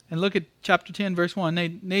 And look at chapter 10, verse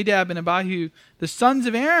 1. Nadab and Abihu, the sons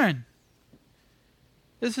of Aaron.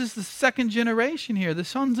 This is the second generation here. The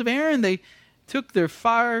sons of Aaron, they took their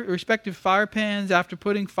respective fire pans. After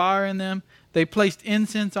putting fire in them, they placed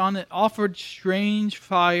incense on it, offered strange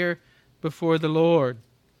fire before the Lord,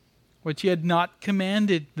 which he had not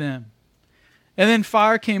commanded them. And then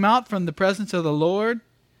fire came out from the presence of the Lord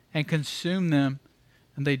and consumed them,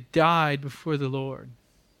 and they died before the Lord.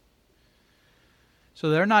 So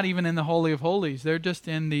they're not even in the Holy of Holies. They're just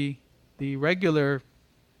in the regular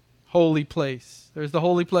holy place. There's the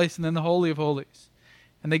holy place and then the Holy of Holies.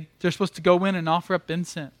 And they're supposed to go in and offer up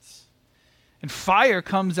incense. And fire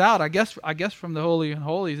comes out, I guess from the Holy and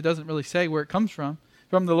Holies. It doesn't really say where it comes from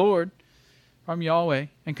the Lord, from Yahweh,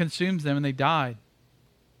 and consumes them, and they died.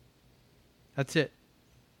 That's it.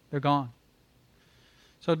 They're gone.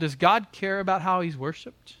 So does God care about how he's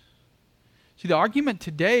worshipped? See, the argument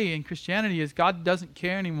today in Christianity is God doesn't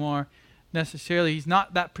care anymore necessarily. He's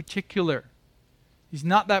not that particular. He's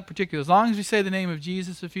not that particular. As long as we say the name of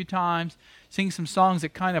Jesus a few times, sing some songs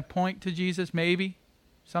that kind of point to Jesus, maybe.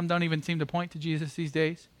 Some don't even seem to point to Jesus these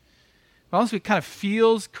days. As long as it kind of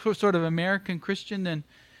feels sort of American Christian, then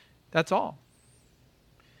that's all.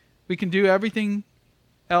 We can do everything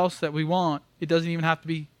else that we want. It doesn't even have to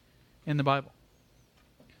be in the Bible.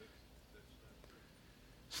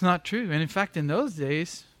 It's not true. And in fact, in those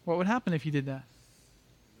days, what would happen if you did that?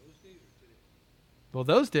 Well,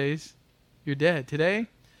 those days, you're dead. Today,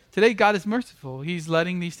 God is merciful. He's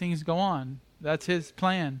letting these things go on. That's his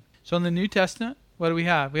plan. So in the New Testament, what do we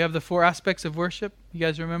have? We have the 4 aspects of worship. You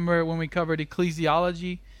guys remember when we covered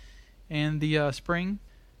ecclesiology and the spring?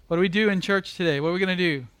 What do we do in church today? What are we going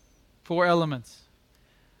to do? 4 elements.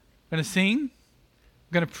 We're going to sing.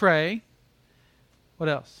 We're going to pray. What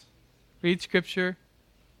else? Read Scripture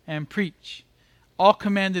and preach. All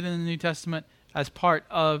commanded in the New Testament as part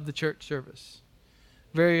of the church service.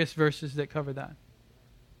 Various verses that cover that.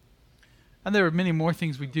 And there are many more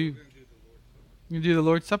things we do. We do the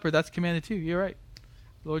Lord's Supper. That's commanded too. You're right.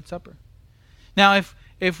 Lord's Supper. Now,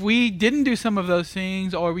 if we didn't do some of those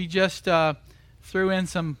things, or we just threw in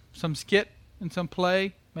some skit and some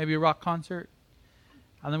play, maybe a rock concert,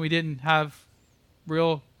 and then we didn't have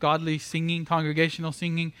real godly singing, congregational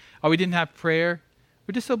singing, or we didn't have prayer,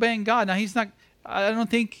 we're disobeying God. Now, I don't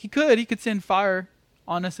think he could. He could send fire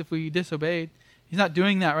on us if we disobeyed. He's not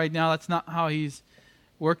doing that right now. That's not how he's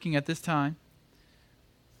working at this time.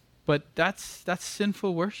 But that's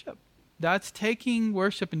sinful worship. That's taking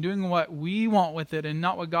worship and doing what we want with it and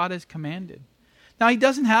not what God has commanded. Now, he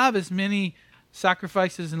doesn't have as many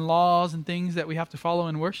sacrifices and laws and things that we have to follow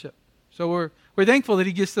in worship. So we're thankful that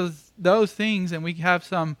he gives those things, and we have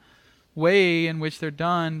some way in which they're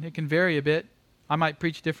done. It can vary a bit. I might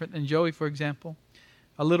preach different than Joey, for example,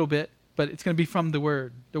 a little bit, but it's going to be from the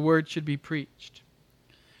Word. The Word should be preached.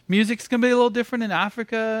 Music's going to be a little different in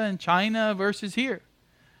Africa and China versus here.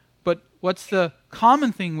 But what's the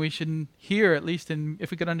common thing we should hear, at least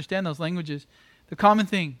if we could understand those languages? The common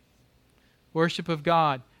thing: worship of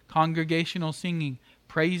God, congregational singing,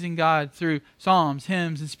 praising God through psalms,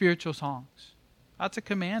 hymns, and spiritual songs. That's a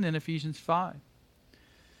command in Ephesians 5.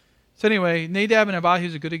 So anyway, Nadab and Abihu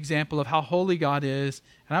is a good example of how holy God is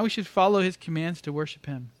and how we should follow his commands to worship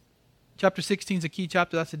him. Chapter 16 is a key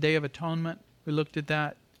chapter. That's the Day of Atonement. We looked at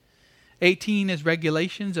that. 18 is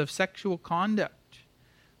regulations of sexual conduct.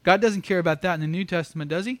 God doesn't care about that in the New Testament,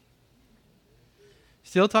 does he?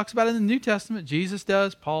 Still talks about it in the New Testament. Jesus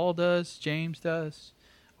does, Paul does, James does,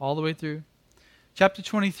 all the way through. Chapter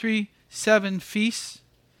 23, 7 feasts.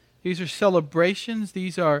 These are celebrations.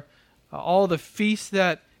 These are all the feasts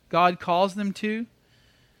that God calls them to.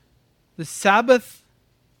 The Sabbath,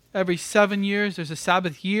 every 7 years, there's a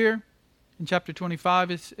Sabbath year. In chapter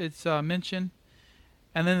 25, it's mentioned.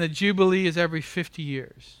 And then the Jubilee is every 50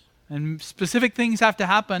 years. And specific things have to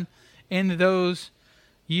happen in those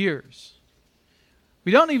years.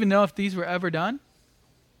 We don't even know if these were ever done.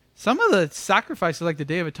 Some of the sacrifices, like the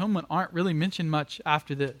Day of Atonement, aren't really mentioned much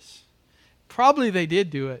after this. Probably they did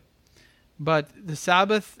do it. But the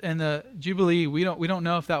Sabbath and the Jubilee, we don't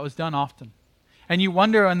know if that was done often. And you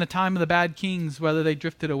wonder in the time of the bad kings whether they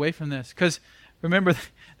drifted away from this. Because remember,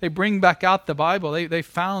 they bring back out the Bible. They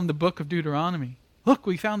found the book of Deuteronomy. Look,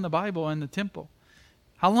 we found the Bible in the temple.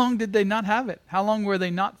 How long did they not have it? How long were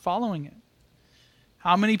they not following it?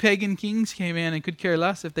 How many pagan kings came in and could care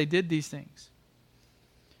less if they did these things?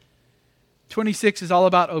 26 is all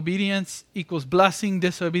about obedience equals blessing.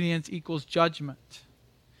 Disobedience equals judgment.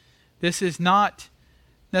 This is not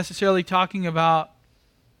necessarily talking about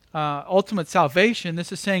ultimate salvation.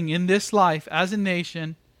 This is saying in this life, as a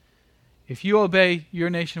nation, if you obey,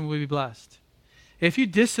 your nation will be blessed. If you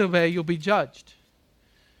disobey, you'll be judged.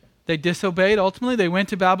 They disobeyed. Ultimately, they went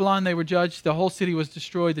to Babylon. They were judged. The whole city was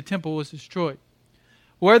destroyed. The temple was destroyed.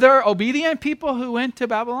 Were there obedient people who went to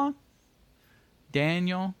Babylon?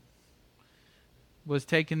 Daniel was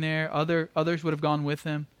taken there. Others would have gone with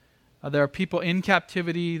him. There are people in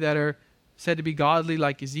captivity that are said to be godly,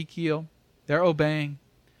 like Ezekiel. They're obeying.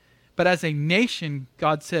 But as a nation,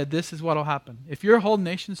 God said, this is what will happen. If your whole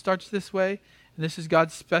nation starts this way, and this is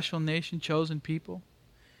God's special nation, chosen people,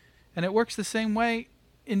 and it works the same way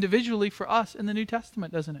individually for us in the New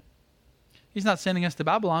Testament, doesn't it? He's not sending us to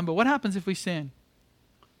Babylon, but what happens if we sin?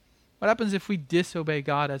 What happens if we disobey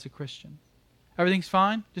God as a Christian? Everything's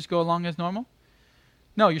fine? Just go along as normal?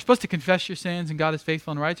 No, you're supposed to confess your sins and God is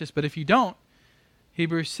faithful and righteous, but if you don't,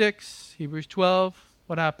 Hebrews 6, Hebrews 12,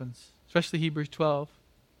 what happens? Especially Hebrews 12.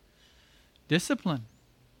 Discipline.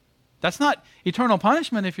 That's not eternal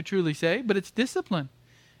punishment if you're truly saved, but it's discipline.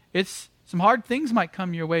 It's some hard things might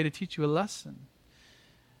come your way to teach you a lesson.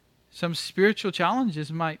 Some spiritual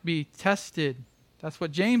challenges might be tested. That's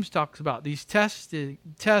what James talks about. These tests,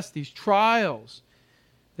 these trials.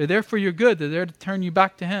 They're there for your good. They're there to turn you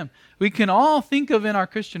back to Him. We can all think of in our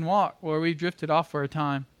Christian walk where we've drifted off for a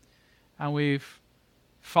time and we've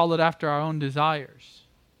followed after our own desires.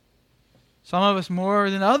 Some of us more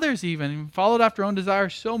than others even followed after our own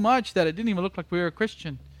desires so much that it didn't even look like we were a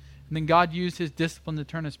Christian. And then God used His discipline to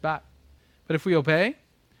turn us back. But if we obey,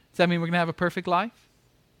 does that mean we're going to have a perfect life?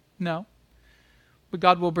 No. But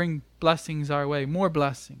God will bring blessings our way, more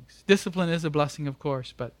blessings. Discipline is a blessing, of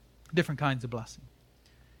course, but different kinds of blessing.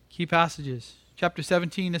 Key passages. Chapter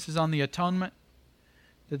 17, this is on the atonement,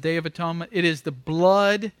 the Day of Atonement. It is the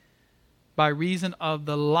blood by reason of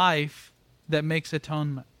the life that makes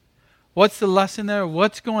atonement. What's the lesson there?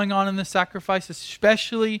 What's going on in the sacrifice,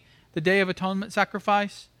 especially the Day of Atonement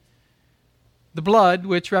sacrifice? The blood,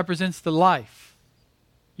 which represents the life.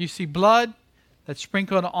 You see blood that's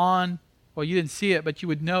sprinkled on, well, you didn't see it, but you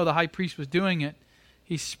would know the high priest was doing it.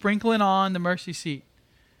 He's sprinkling on the mercy seat.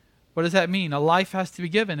 What does that mean? A life has to be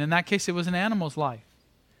given. In that case, it was an animal's life.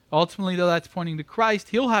 Ultimately, though, that's pointing to Christ.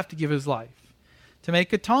 He'll have to give His life to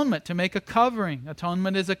make atonement, to make a covering.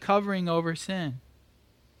 Atonement is a covering over sin.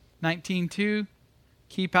 19:2,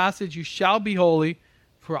 key passage, you shall be holy,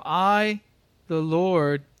 for I, the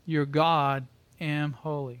Lord, your God, am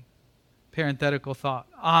holy. Parenthetical thought.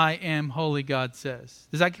 I am holy, God says.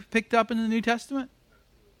 Does that get picked up in the New Testament?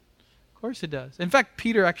 Of course it does. In fact,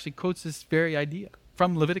 Peter actually quotes this very idea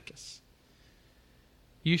from Leviticus.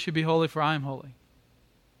 You should be holy, for I am holy.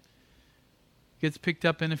 Gets picked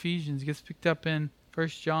up in Ephesians, gets picked up in 1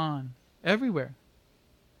 John, everywhere.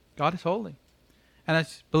 God is holy. And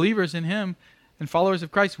as believers in Him and followers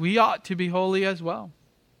of Christ, we ought to be holy as well.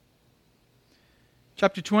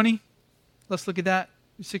 Chapter 20, let's look at that,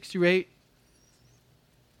 6 through 8.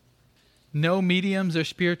 No mediums or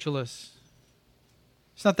spiritualists.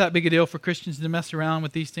 It's not that big a deal for Christians to mess around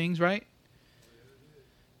with these things, right?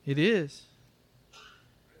 It is.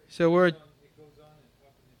 So we're... It goes on in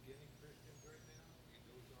Papua New Guinea Christians right now. It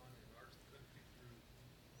goes on in our country through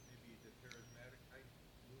maybe the charismatic type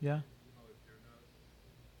movement. Yeah. You know, if they're not,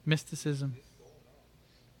 Mysticism. it's going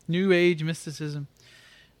on. New Age mysticism.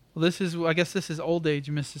 Well, I guess this is Old Age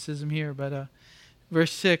mysticism here, but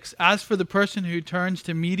verse 6, as for the person who turns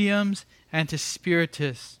to mediums and to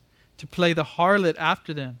spiritists to play the harlot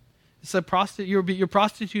after them. It's a you're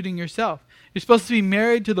prostituting yourself. You're supposed to be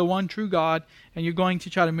married to the one true God, and you're going to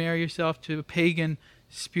try to marry yourself to a pagan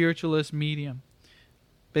spiritualist medium.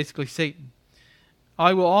 Basically Satan.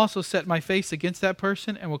 I will also set my face against that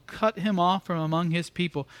person and will cut him off from among his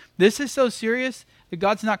people. This is so serious that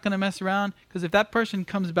God's not going to mess around, because if that person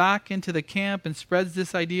comes back into the camp and spreads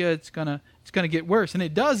this idea, it's going to get worse. And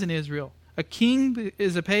it does in Israel. A king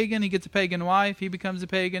is a pagan. He gets a pagan wife. He becomes a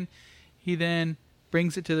pagan. He then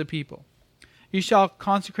brings it to the people. You shall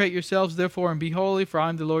consecrate yourselves, therefore, and be holy, for I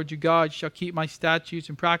am the Lord your God. You shall keep my statutes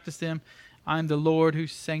and practice them. I am the Lord who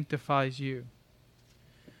sanctifies you.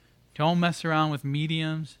 Don't mess around with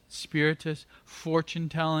mediums, spiritists,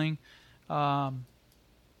 fortune-telling.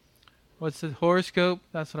 What's the horoscope?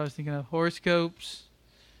 That's what I was thinking of. Horoscopes.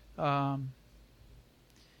 What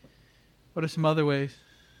are some other ways?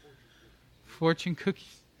 Fortune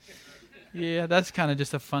cookies. Yeah, that's kind of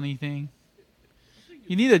just a funny thing.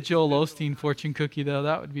 You need a Joel Osteen fortune cookie, though.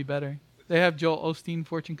 That would be better. They have Joel Osteen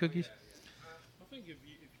fortune cookies. I think if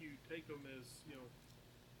you take them as,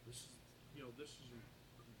 this is,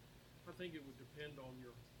 I think it would depend on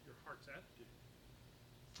your heart's attitude.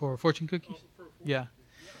 For fortune cookies? Yeah. I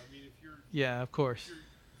mean, if you're... Yeah, of course. If you're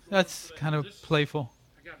That's kind of playful.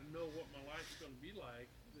 I got to know what my life's going to be like.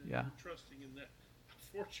 Yeah. You're trusting in that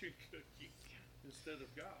fortune cookie. instead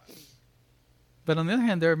of God. But on the other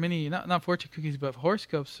hand, there are many, not fortune cookies, but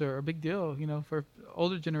horoscopes are a big deal, for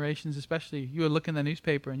older generations especially. You would look in the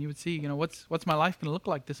newspaper and you would see, what's my life going to look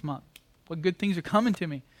like this month? What good things are coming to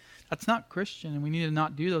me? That's not Christian, and we need to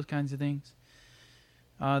not do those kinds of things.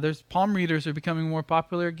 There's palm readers are becoming more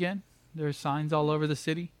popular again. There's signs all over the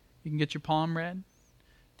city. You can get your palm read,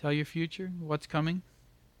 tell your future, what's coming.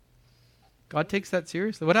 God takes that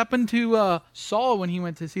seriously. What happened to Saul when he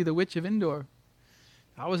went to see the witch of Endor?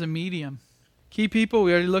 That was a medium. Key people,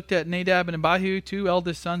 we already looked at Nadab and Abihu, 2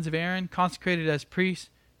 eldest sons of Aaron, consecrated as priests,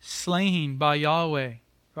 slain by Yahweh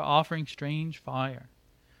for offering strange fire.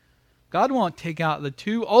 God won't take out the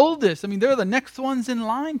 2 oldest. They're the next ones in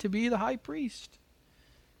line to be the high priest.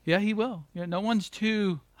 Yeah, he will. No one's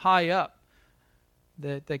too high up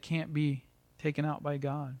that can't be taken out by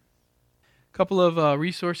God. A couple of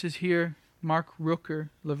resources here. Mark Rooker,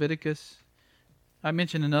 Leviticus. I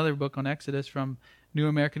mentioned another book on Exodus from New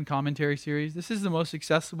American Commentary Series. This is the most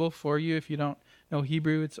accessible for you if you don't know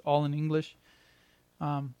Hebrew. It's all in English.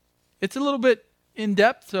 It's a little bit in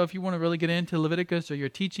depth, so if you want to really get into Leviticus, or you're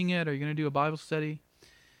teaching it, or you're going to do a Bible study.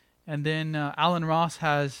 And then Alan Ross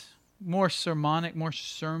has more sermonic, more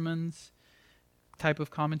sermons type of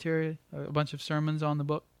commentary, a bunch of sermons on the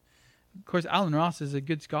book. Of course, Alan Ross is a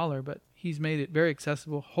good scholar, but he's made it very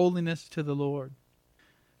accessible. Holiness to the Lord.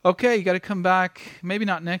 Okay, you got to come back, maybe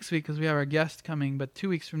not next week because we have our guest coming, but 2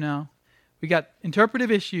 weeks from now. We got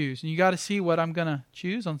interpretive issues, and you got to see what I'm going to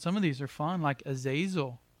choose on. Some of these are fun, like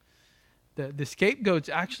Azazel. The scapegoats,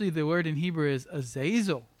 actually the word in Hebrew is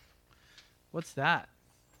Azazel. What's that?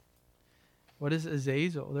 What is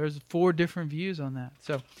Azazel? There's 4 different views on that.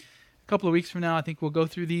 So a couple of weeks from now, I think we'll go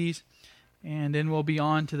through these, and then we'll be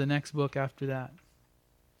on to the next book after that.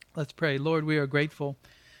 Let's pray. Lord, we are grateful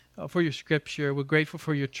for your scripture. We're grateful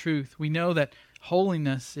for your truth. We know that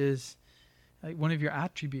holiness is one of your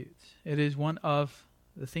attributes. It is one of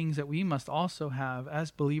the things that we must also have as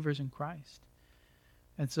believers in Christ.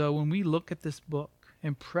 And so when we look at this book,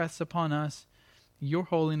 impress upon us your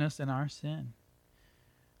holiness and our sin.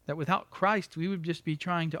 That without Christ, we would just be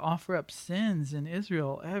trying to offer up sins in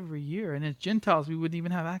Israel every year. And as Gentiles, we wouldn't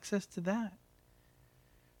even have access to that.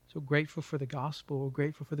 So grateful for the gospel. We're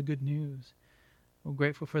grateful for the good news. We're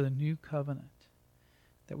grateful for the new covenant.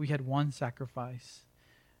 That we had one sacrifice,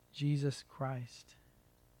 Jesus Christ.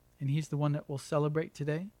 And he's the one that we'll celebrate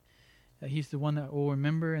today. He's the one that we'll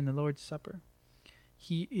remember in the Lord's Supper.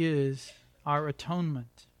 He is our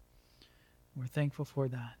atonement. We're thankful for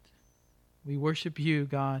that. We worship you,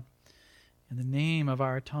 God, in the name of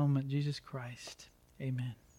our atonement, Jesus Christ. Amen.